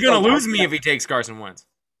 He's gonna lose me if he takes Carson Wentz.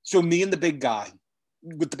 So me and the big guy.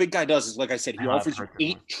 What the big guy does is, like I said, he offers you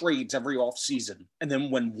 8 trades every offseason. And then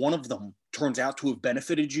when one of them turns out to have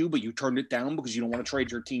benefited you, but you turned it down because you don't want to trade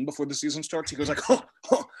your team before the season starts, he goes like, boy,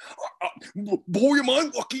 am I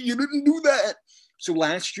lucky you didn't do that. So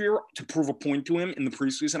last year, to prove a point to him in the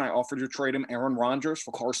preseason, I offered to trade him Aaron Rodgers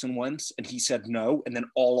for Carson Wentz, and he said no. And then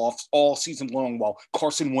all season long, while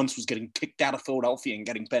Carson Wentz was getting kicked out of Philadelphia and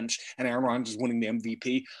getting benched, and Aaron Rodgers winning the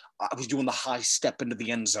MVP, I was doing the high step into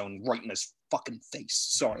the end zone right in his fucking face.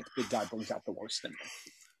 Sorry, the big guy brings out the worst in me.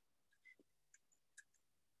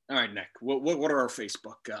 All right, Nick. What are our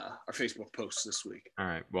Facebook posts this week? All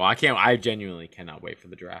right. Well, I genuinely cannot wait for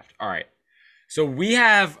the draft. All right. So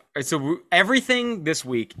everything this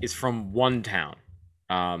week is from one town.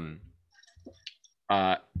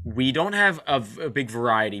 We don't have a big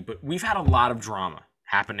variety, but we've had a lot of drama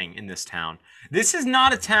happening in this town. This is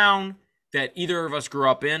not a town that either of us grew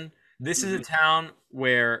up in. This is a town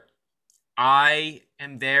where I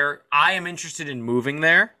am interested in moving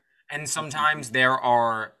there, and sometimes there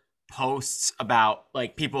are posts about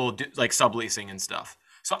like people like subleasing and stuff.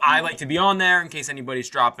 So I like to be on there in case anybody's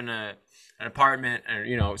dropping an apartment,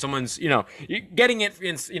 or someone's getting it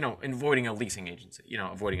in avoiding a leasing agency,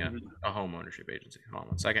 avoiding a home ownership agency. Hold on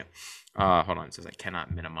 1 second. Hold on. It says I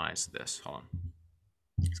cannot minimize this. Hold on.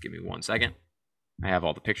 Just give me 1 second. I have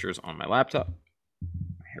all the pictures on my laptop.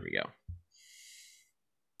 Here we go.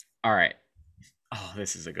 All right. Oh,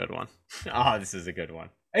 this is a good one. This is a good one.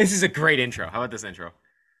 This is a great intro. How about this intro?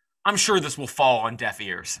 I'm sure this will fall on deaf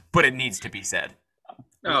ears, but it needs to be said.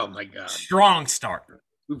 Oh my God. Strong start.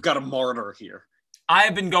 We've got a martyr here. I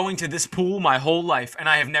have been going to this pool my whole life, and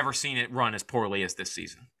I have never seen it run as poorly as this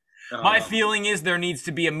season. My feeling is there needs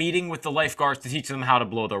to be a meeting with the lifeguards to teach them how to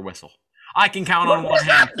blow their whistle. I can count on one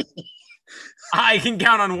hand. I can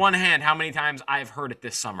count on one hand how many times I've heard it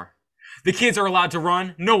this summer. The kids are allowed to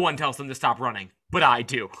run. No one tells them to stop running, but I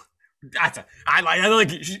do. I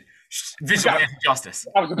like vigilante justice.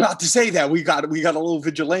 I was about to say that we got a little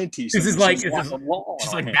vigilante. This is like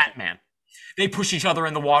Batman. They push each other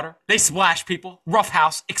in the water. They splash people,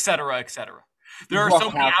 roughhouse, etc., etc. There are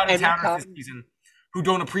so many out-of-towners this season who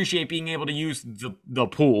don't appreciate being able to use the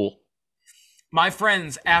pool. My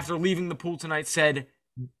friends, after leaving the pool tonight, said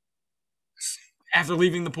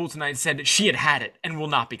she had it and will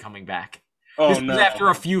not be coming back. This was after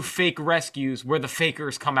a few fake rescues where the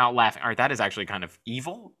fakers come out laughing. All right, that is actually kind of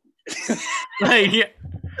evil. I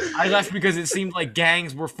left because it seemed like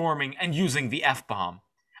gangs were forming and using the F-bomb,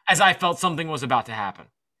 as I felt something was about to happen.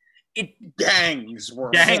 Gangs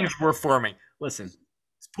were forming. Listen,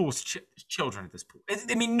 this pool's children at this pool.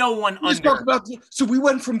 I mean, no one so we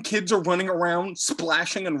went from kids are running around,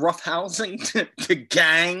 splashing and roughhousing to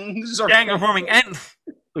gangs. Gangs are forming. And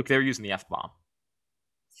look, they were using the F-bomb.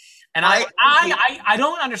 And I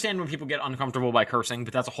don't understand when people get uncomfortable by cursing,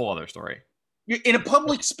 but that's a whole other story. In a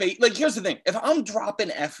public space, like, here's the thing. If I'm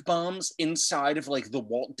dropping F-bombs inside of, like, the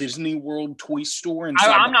Walt Disney World toy store...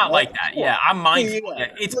 I'm not like that. Yeah, I'm mindful.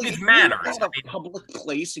 Yeah. It's manners. At a public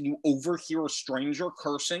place and you overhear a stranger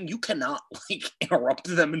cursing, you cannot, like, interrupt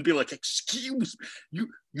them and be like, excuse me.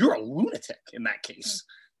 You're a lunatic in that case.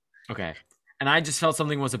 Okay. And I just felt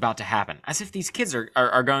something was about to happen. As if these kids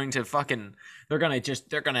are going to fucking... They're gonna.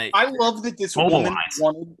 I love that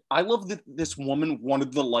this woman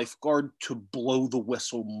wanted the lifeguard to blow the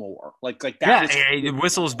whistle more. Like that. Yeah, the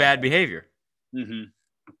whistle is bad behavior. Mm-hmm.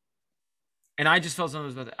 And I just felt something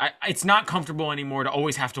was about that. It's not comfortable anymore to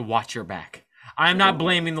always have to watch your back. I'm not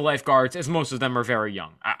blaming the lifeguards, as most of them are very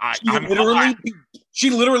young.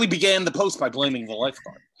 She literally began the post by blaming the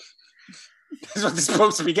lifeguard. That's what this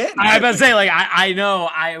post began. I was about to say, like, I know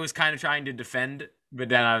I was kind of trying to defend, but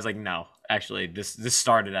then I was like, no. Actually, this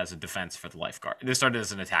started as a defense for the lifeguard. This started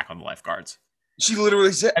as an attack on the lifeguards. She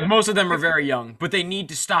literally said... And most of them are very young, but they need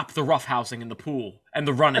to stop the roughhousing in the pool and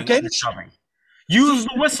the running and the shoving. Use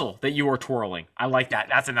the whistle that you were twirling. I like that.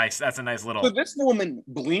 That's a nice little. So this woman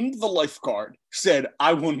blamed the lifeguard, said,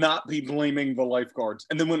 I will not be blaming the lifeguards,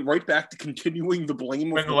 and then went right back to continuing the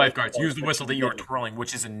blame of the lifeguards. Use the whistle that you were twirling,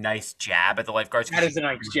 which is a nice jab at the lifeguards. That is a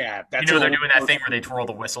nice jab. That's they're doing that thing where they twirl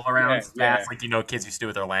the whistle around fast, like kids used to do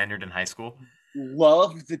with their lanyard in high school.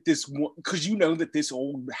 Love that this one, because that this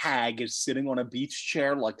old hag is sitting on a beach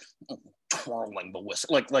chair, like twirling the whistle,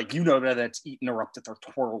 like that's eating her up that they're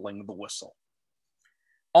twirling the whistle.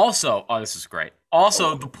 Also, this is great.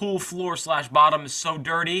 Also, the pool floor / bottom is so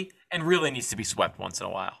dirty and really needs to be swept once in a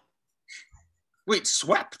while. Wait,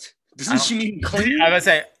 swept? Doesn't she mean clean? I was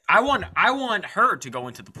gonna say, I want her to go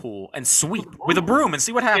into the pool and sweep with a broom and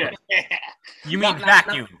see what happens. Yeah. You mean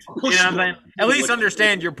vacuumed? You know what I'm saying? At least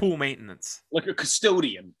understand your pool maintenance. Like a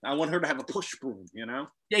custodian. I want her to have a push broom. Yeah,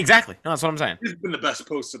 exactly. No, that's what I'm saying. This has been the best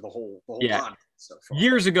post of the whole podcast so far.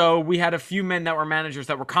 Years ago, we had a few men that were managers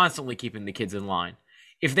that were constantly keeping the kids in line.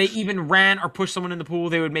 If they even ran or pushed someone in the pool,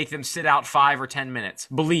 they would make them sit out 5 or 10 minutes.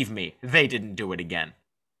 Believe me, they didn't do it again.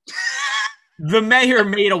 The mayor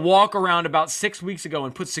made a walk around about 6 weeks ago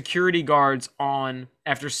and put security guards on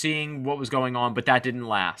after seeing what was going on, but that didn't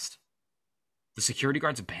last. The security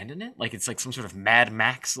guards abandoned it? Like it's like some sort of Mad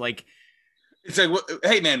Max, like... It's like,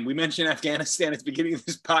 hey man, we mentioned Afghanistan at the beginning of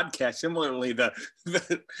this podcast. Similarly, the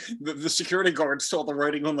security guards saw the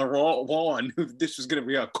writing on the wall and knew this was going to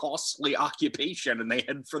be a costly occupation, and they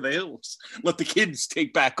head for the hills. Let the kids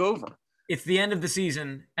take back over. It's the end of the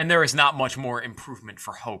season, and there is not much more improvement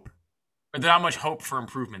for hope. Or there's not much hope for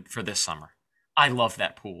improvement for this summer. I love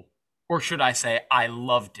that pool. Or should I say, I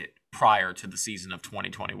loved it prior to the season of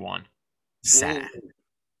 2021. Sad. Ooh.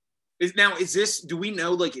 Is this? Do we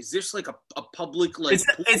know? Like, is this like a public like?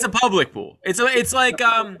 It's a public pool. It's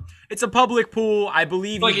a public pool. I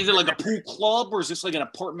believe. Like, is it like a pool club or is this like an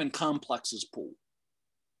apartment complex's pool?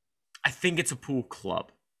 I think it's a pool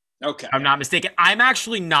club. Okay, I'm not mistaken. I'm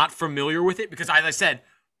actually not familiar with it because, as I said,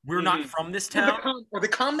 we're not from this town. Are the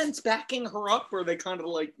comments backing her up, or are they kind of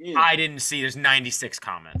like? I didn't see. There's 96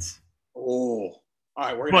 comments. Oh, all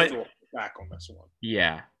right. We're gonna have to look back on this one.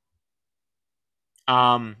 Yeah.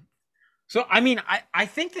 So, I mean, I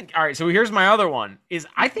think that, all right, so here's my other one, is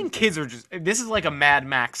I think kids are this is like a Mad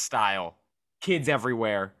Max style. Kids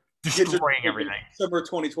everywhere, destroying everything. Summer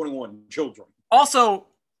 2021, children. Also,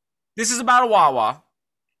 this is about a Wawa.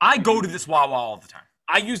 I go to this Wawa all the time.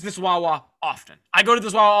 I use this Wawa often. I go to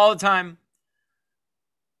this Wawa all the time.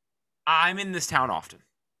 I'm in this town often.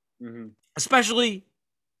 Mm-hmm. Especially...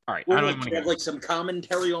 All right. Well, do you have like some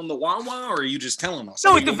commentary on the Wawa, or are you just telling us?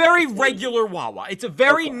 No, it's a very regular Wawa. It's a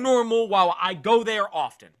very normal Wawa. I go there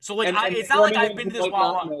often. So like, it's not like I've been to this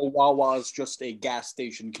Wawa. Wawa is just a gas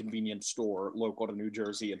station convenience store local to New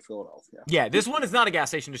Jersey and Philadelphia. Yeah, this one is not a gas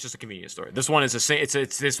station. It's just a convenience store. This one is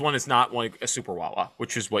this one is not like a super Wawa,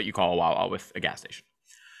 which is what you call a Wawa with a gas station.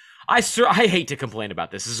 I hate to complain about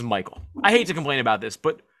this. This is Michael. I hate to complain about this,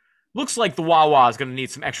 but. Looks like the Wawa is going to need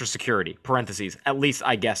some extra security, parentheses, at least,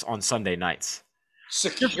 I guess, on Sunday nights.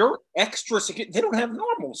 Extra security? They don't have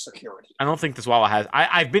normal security. I don't think this Wawa has.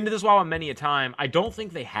 I've been to this Wawa many a time. I don't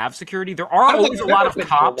think they have security. There are always a lot of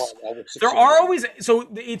cops. There are always... So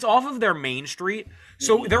it's off of their main street.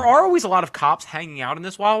 So there are always a lot of cops hanging out in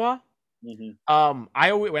this Wawa.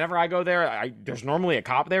 Mm-hmm. Whenever I go there, there's normally a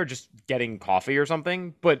cop there just getting coffee or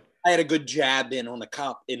something, but... I had a good jab in on a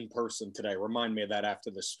cop in person today. Remind me of that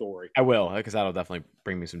after this story. I will, because that'll definitely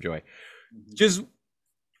bring me some joy. Mm-hmm.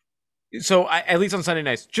 At least on Sunday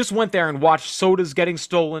nights, just went there and watched sodas getting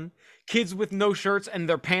stolen, kids with no shirts and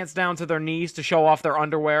their pants down to their knees to show off their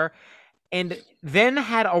underwear, and then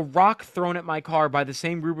had a rock thrown at my car by the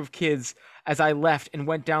same group of kids as I left and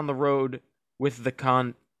went down the road with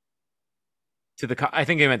I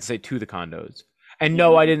think I meant to say to the condos. And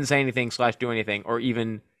no, I didn't say anything / do anything or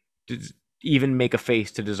even make a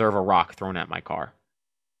face to deserve a rock thrown at my car.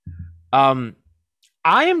 I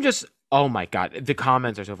am just, oh my God, the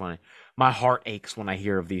comments are so funny. My heart aches when I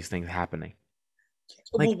hear of these things happening.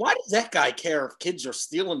 Like, well, why does that guy care if kids are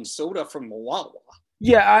stealing soda from the Wawa?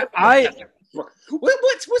 Yeah,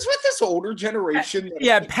 what's with this older generation?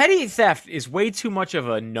 Yeah, petty theft is way too much of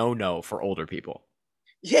a no-no for older people.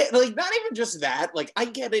 Yeah, like not even just that. Like I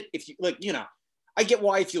get it if you I get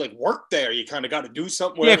why if you like work there, you kind of got to do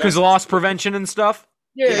something. Yeah, because loss prevention and stuff.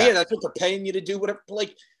 Yeah, that's what they're paying you to do. Whatever.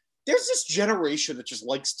 Like, there's this generation that just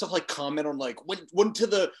likes to like comment on like went to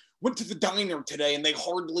the diner today and they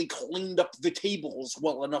hardly cleaned up the tables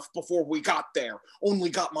well enough before we got there.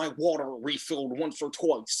 Only got my water refilled once or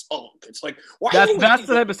twice. Oh, it's like why? That's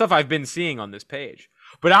the type of stuff I've been seeing on this page.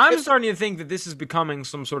 But I'm starting to think that this is becoming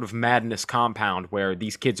some sort of madness compound where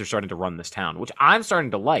these kids are starting to run this town, which I'm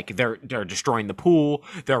starting to like. They're destroying the pool.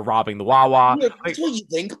 They're robbing the Wawa. Yeah, that's what you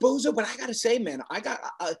think, Bozo. But I gotta say, man, I got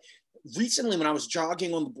recently when I was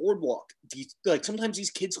jogging on the boardwalk, sometimes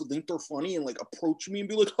these kids will think they're funny and like approach me and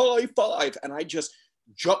be like high five, and I just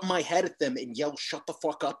jump my head at them and yell shut the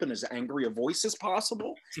fuck up in as angry a voice as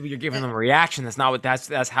possible. See, but you're giving them a reaction. That's not what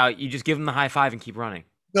that's how you just give them the high five and keep running.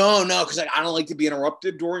 No, because I don't like to be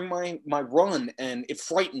interrupted during my run, and it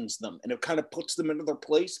frightens them, and it kind of puts them into their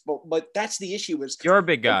place. But that's the issue is you're a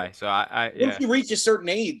big guy, so I once you reach a certain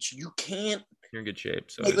age, you can't. You're in good shape,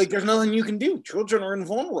 so like there's nothing you can do. Children are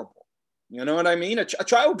invulnerable. You know what I mean? A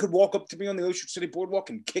child could walk up to me on the Ocean City Boardwalk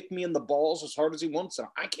and kick me in the balls as hard as he wants, and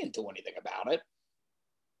I can't do anything about it.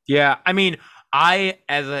 Yeah, I mean,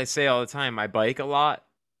 as I say all the time, I bike a lot,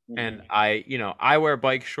 and I wear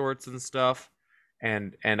bike shorts and stuff.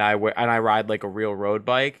 And I ride like a real road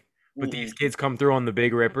bike, but these kids come through on the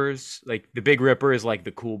Big Rippers. Like the Big Ripper is like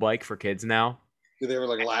the cool bike for kids now. Do they ever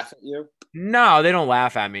like laugh at you? No, they don't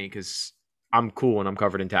laugh at me because I'm cool and I'm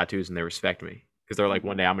covered in tattoos, and they respect me because they're like,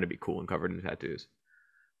 one day I'm gonna be cool and covered in tattoos.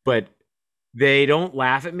 But they don't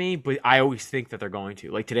laugh at me, but I always think that they're going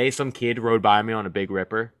to. Like today, some kid rode by me on a Big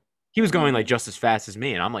Ripper. He was going like just as fast as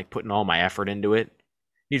me, and I'm like putting all my effort into it.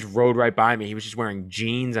 He just rode right by me. He was just wearing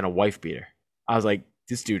jeans and a wife beater. I was like,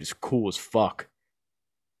 this dude is cool as fuck.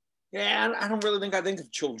 Yeah, I don't really think I think of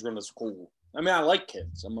children as cool. I mean, I like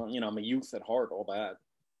kids. I'm a youth at heart, all that.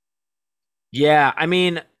 Yeah, I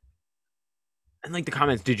mean, and like the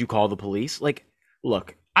comments, did you call the police? Like,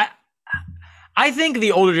 look, I think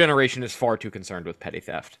the older generation is far too concerned with petty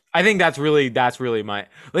theft. I think that's really my,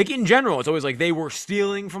 like in general, it's always like they were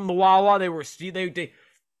stealing from the Wawa. They were they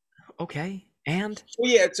okay, and well,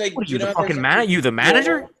 yeah, it's like what are you the fucking man? You the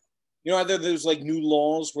manager? You know, there's like new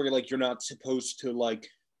laws where you're not supposed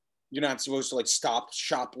to stop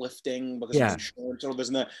shoplifting because of insurance or this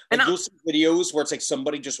and that. Like you'll see videos where it's like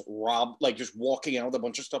somebody just just walking out with a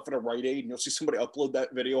bunch of stuff at a Rite Aid, and you'll see somebody upload that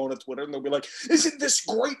video on Twitter, and they'll be like, "Isn't this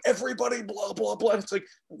great, everybody?" Blah blah blah. And it's like,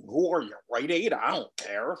 who are you, Rite Aid? I don't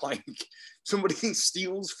care. Like somebody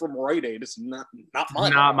steals from Rite Aid, it's not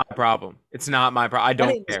my problem. It's not my problem. I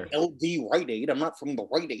don't care. LD Rite Aid. I'm not from the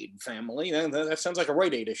Rite Aid family. That sounds like a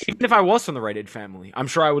Rite Aid issue. Even if I was from the Rite Aid family, I'm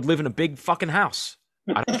sure I would live in a big fucking house.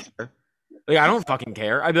 I don't care. Like, I don't fucking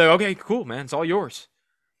care. I'd be like, okay, cool, man. It's all yours.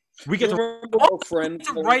 We get to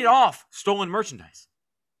write off stolen merchandise.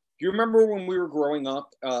 Do you remember when we were growing up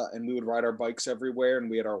and we would ride our bikes everywhere, and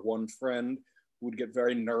we had our one friend who would get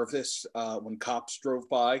very nervous when cops drove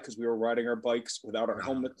by because we were riding our bikes without our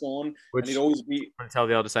helmets on? And he'd always be... I'm going to tell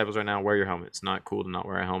the other disciples right now, wear your helmet. It's not cool to not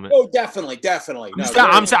wear a helmet. Oh, definitely. No,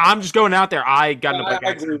 I'm just going out there. I got in a bike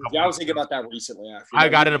accident. I was thinking about that recently, actually. I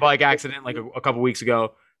got in a bike accident like a couple weeks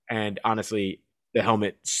ago, and honestly, the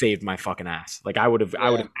helmet saved my fucking ass. Like I would have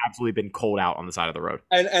absolutely been cold out on the side of the road.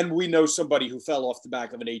 And we know somebody who fell off the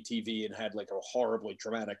back of an ATV and had like a horribly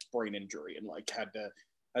traumatic brain injury and like had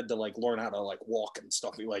to like learn how to like walk and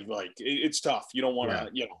stuff. Like it's tough. You don't want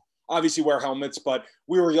to, obviously wear helmets, but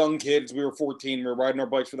we were young kids. We were 14. We were riding our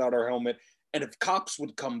bikes without our helmet. And if cops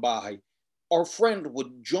would come by, our friend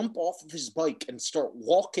would jump off of his bike and start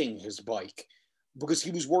walking his bike because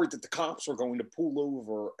he was worried that the cops were going to pull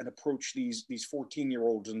over and approach these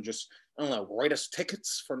 14-year-olds and just, I don't know, write us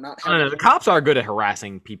tickets for not having... The cops are good at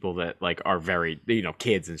harassing people that, like, are very,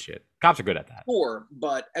 kids and shit. Cops are good at that. Sure,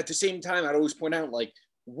 but at the same time, I'd always point out, like,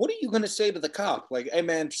 what are you going to say to the cop? Like, hey,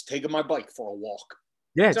 man, just taking my bike for a walk.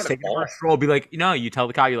 Yeah, just take it for a stroll. Be like, you tell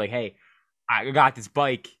the cop, you're like, hey, I got this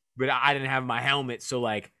bike, but I didn't have my helmet, so,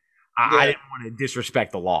 like, I didn't want to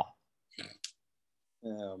disrespect the law.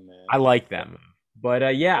 Oh, man. I like them. But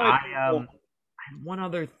I had one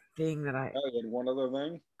other thing that I... Oh, you had one other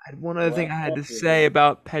thing? I had one other thing I had to say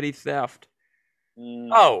about petty theft.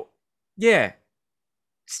 Oh, yeah.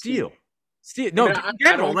 Steal. No, in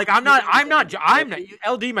general, like I'm not,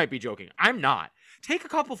 LD might be joking. I'm not. Take a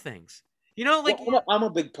couple things. Like... Well, I'm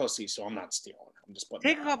a big pussy, so I'm not stealing. I'm just putting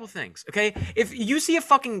take a couple things, okay? If you see a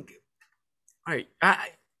fucking... All right,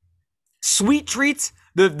 sweet treats,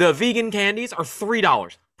 the vegan candies are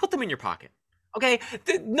 $3. Put them in your pocket. Okay,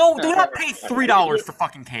 no, do not pay $3 for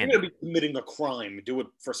fucking candy. You're gonna be committing a crime. Do it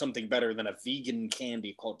for something better than a vegan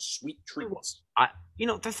candy called Sweet Treats.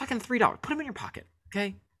 They're fucking $3. Put them in your pocket,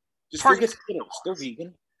 okay? Just go get Skittles. They're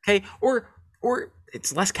vegan. Okay, or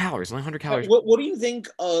it's less calories, only 100 calories. What do you think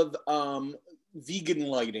of vegan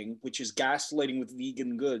lighting, which is gaslighting with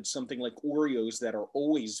vegan goods? Something like Oreos that are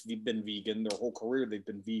always been vegan, their whole career they've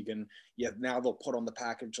been vegan. Yet now they'll put on the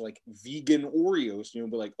package like vegan Oreos. You'll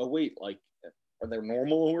be like, oh wait, like. Are there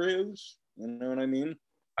normal Oreos? You know what I mean?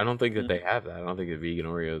 I don't think that they have that. I don't think the vegan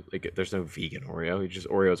Oreos, like, there's no vegan Oreo. It's just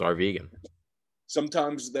Oreos are vegan.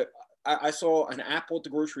 Sometimes I saw an apple at the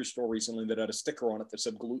grocery store recently that had a sticker on it that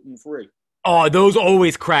said gluten free. Oh, those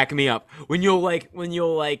always crack me up. When you'll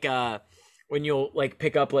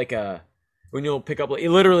pick up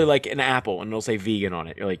literally like an apple and it'll say vegan on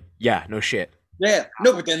it. You're like, yeah, no shit. Yeah,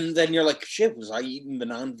 no, but then you're like, shit, was I eating the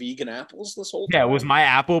non-vegan apples this whole time? Yeah, was my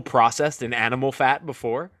apple processed in animal fat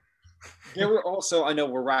before? There were also, I know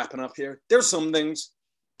we're wrapping up here. There's some things.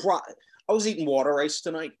 I was eating water ice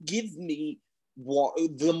tonight. Give me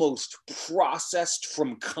the most processed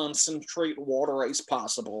from concentrate water ice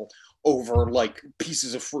possible over like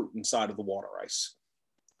pieces of fruit inside of the water ice.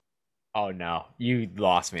 Oh no, you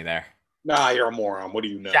lost me there. Nah, you're a moron. What do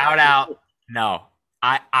you know? Shout out. No,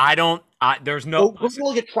 I don't. There's no. Go to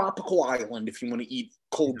like a tropical island if you want to eat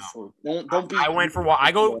cold fruit. Don't be. I went for water.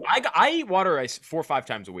 I eat water ice 4 or 5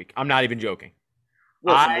 times a week. I'm not even joking.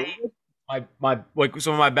 Listen, my like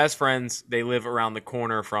some of my best friends, they live around the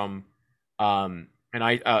corner from a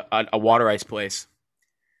water ice place.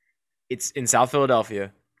 It's in South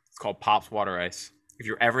Philadelphia. It's called Pop's Water Ice. If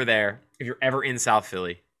you're ever there, if you're ever in South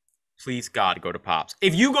Philly, please God go to Pop's.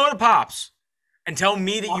 If you go to Pop's and tell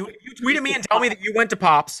me that you tweet at me and tell me that you went to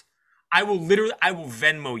Pop's, I will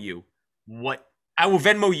Venmo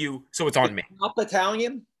you so it's on me. Pop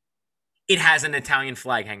Italian? It has an Italian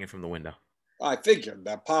flag hanging from the window. I figured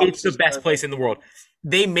that Pop's. It's the best place in the world.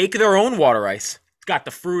 They make their own water ice. It's got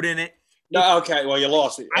the fruit in it. No, okay, well you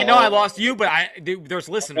lost me. I know I lost you, but there's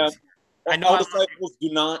listeners. I know all disciples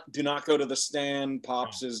do not go to the stand.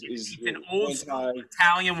 Pops is an old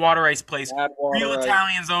Italian water ice place. Real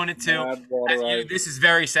Italians own it too. This is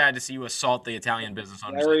very sad to see you assault the Italian business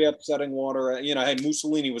owners. Very upsetting water. You know, hey,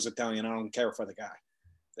 Mussolini was Italian. I don't care for the guy.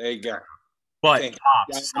 There you go. But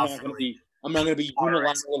Pops, I'm not going to be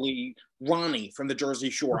unilaterally Ronnie from the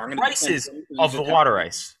Jersey Shore. The prices of the water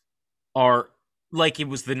ice are like it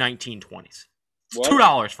was the 1920s. It's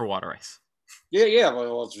 $2 for water ice. Yeah.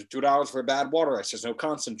 Well, it's $2 for a bad water ice. There's no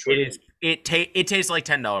concentrate. It is. It tastes like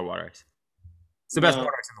 $10 water ice. It's the best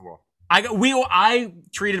water ice in the world. I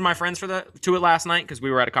treated my friends to it last night because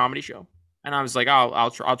we were at a comedy show, and I was like,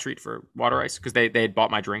 I'll treat for water ice because they had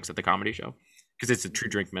bought my drinks at the comedy show because it's a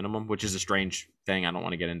 2-drink minimum, which is a strange thing. I don't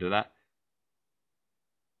want to get into that.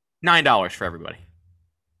 $9 for everybody.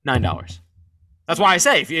 $9. That's why I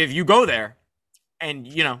say if you go there and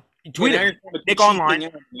tweet it, Nick online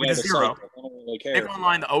with a 0. Nick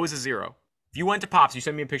online, the O is a 0. If you went to Pops, you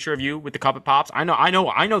send me a picture of you with the cup at Pops. I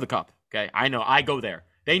know the cup. Okay, I know. I go there.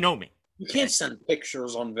 They know me. You can't send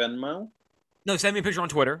pictures on Venmo. No, send me a picture on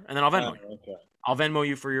Twitter, and then I'll Venmo you. Okay. I'll Venmo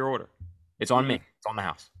you for your order. It's on me. It's on the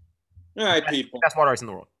house. All right, people. Best water ice in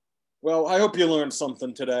the world. Well, I hope you learned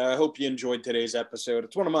something today. I hope you enjoyed today's episode.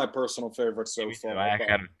 It's one of my personal favorites so far. I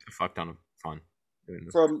had a fuck ton of fun.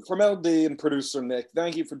 From LD and producer Nick,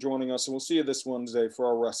 thank you for joining us, and we'll see you this Wednesday for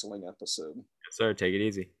our wrestling episode. Yes, sir. Take it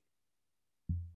easy.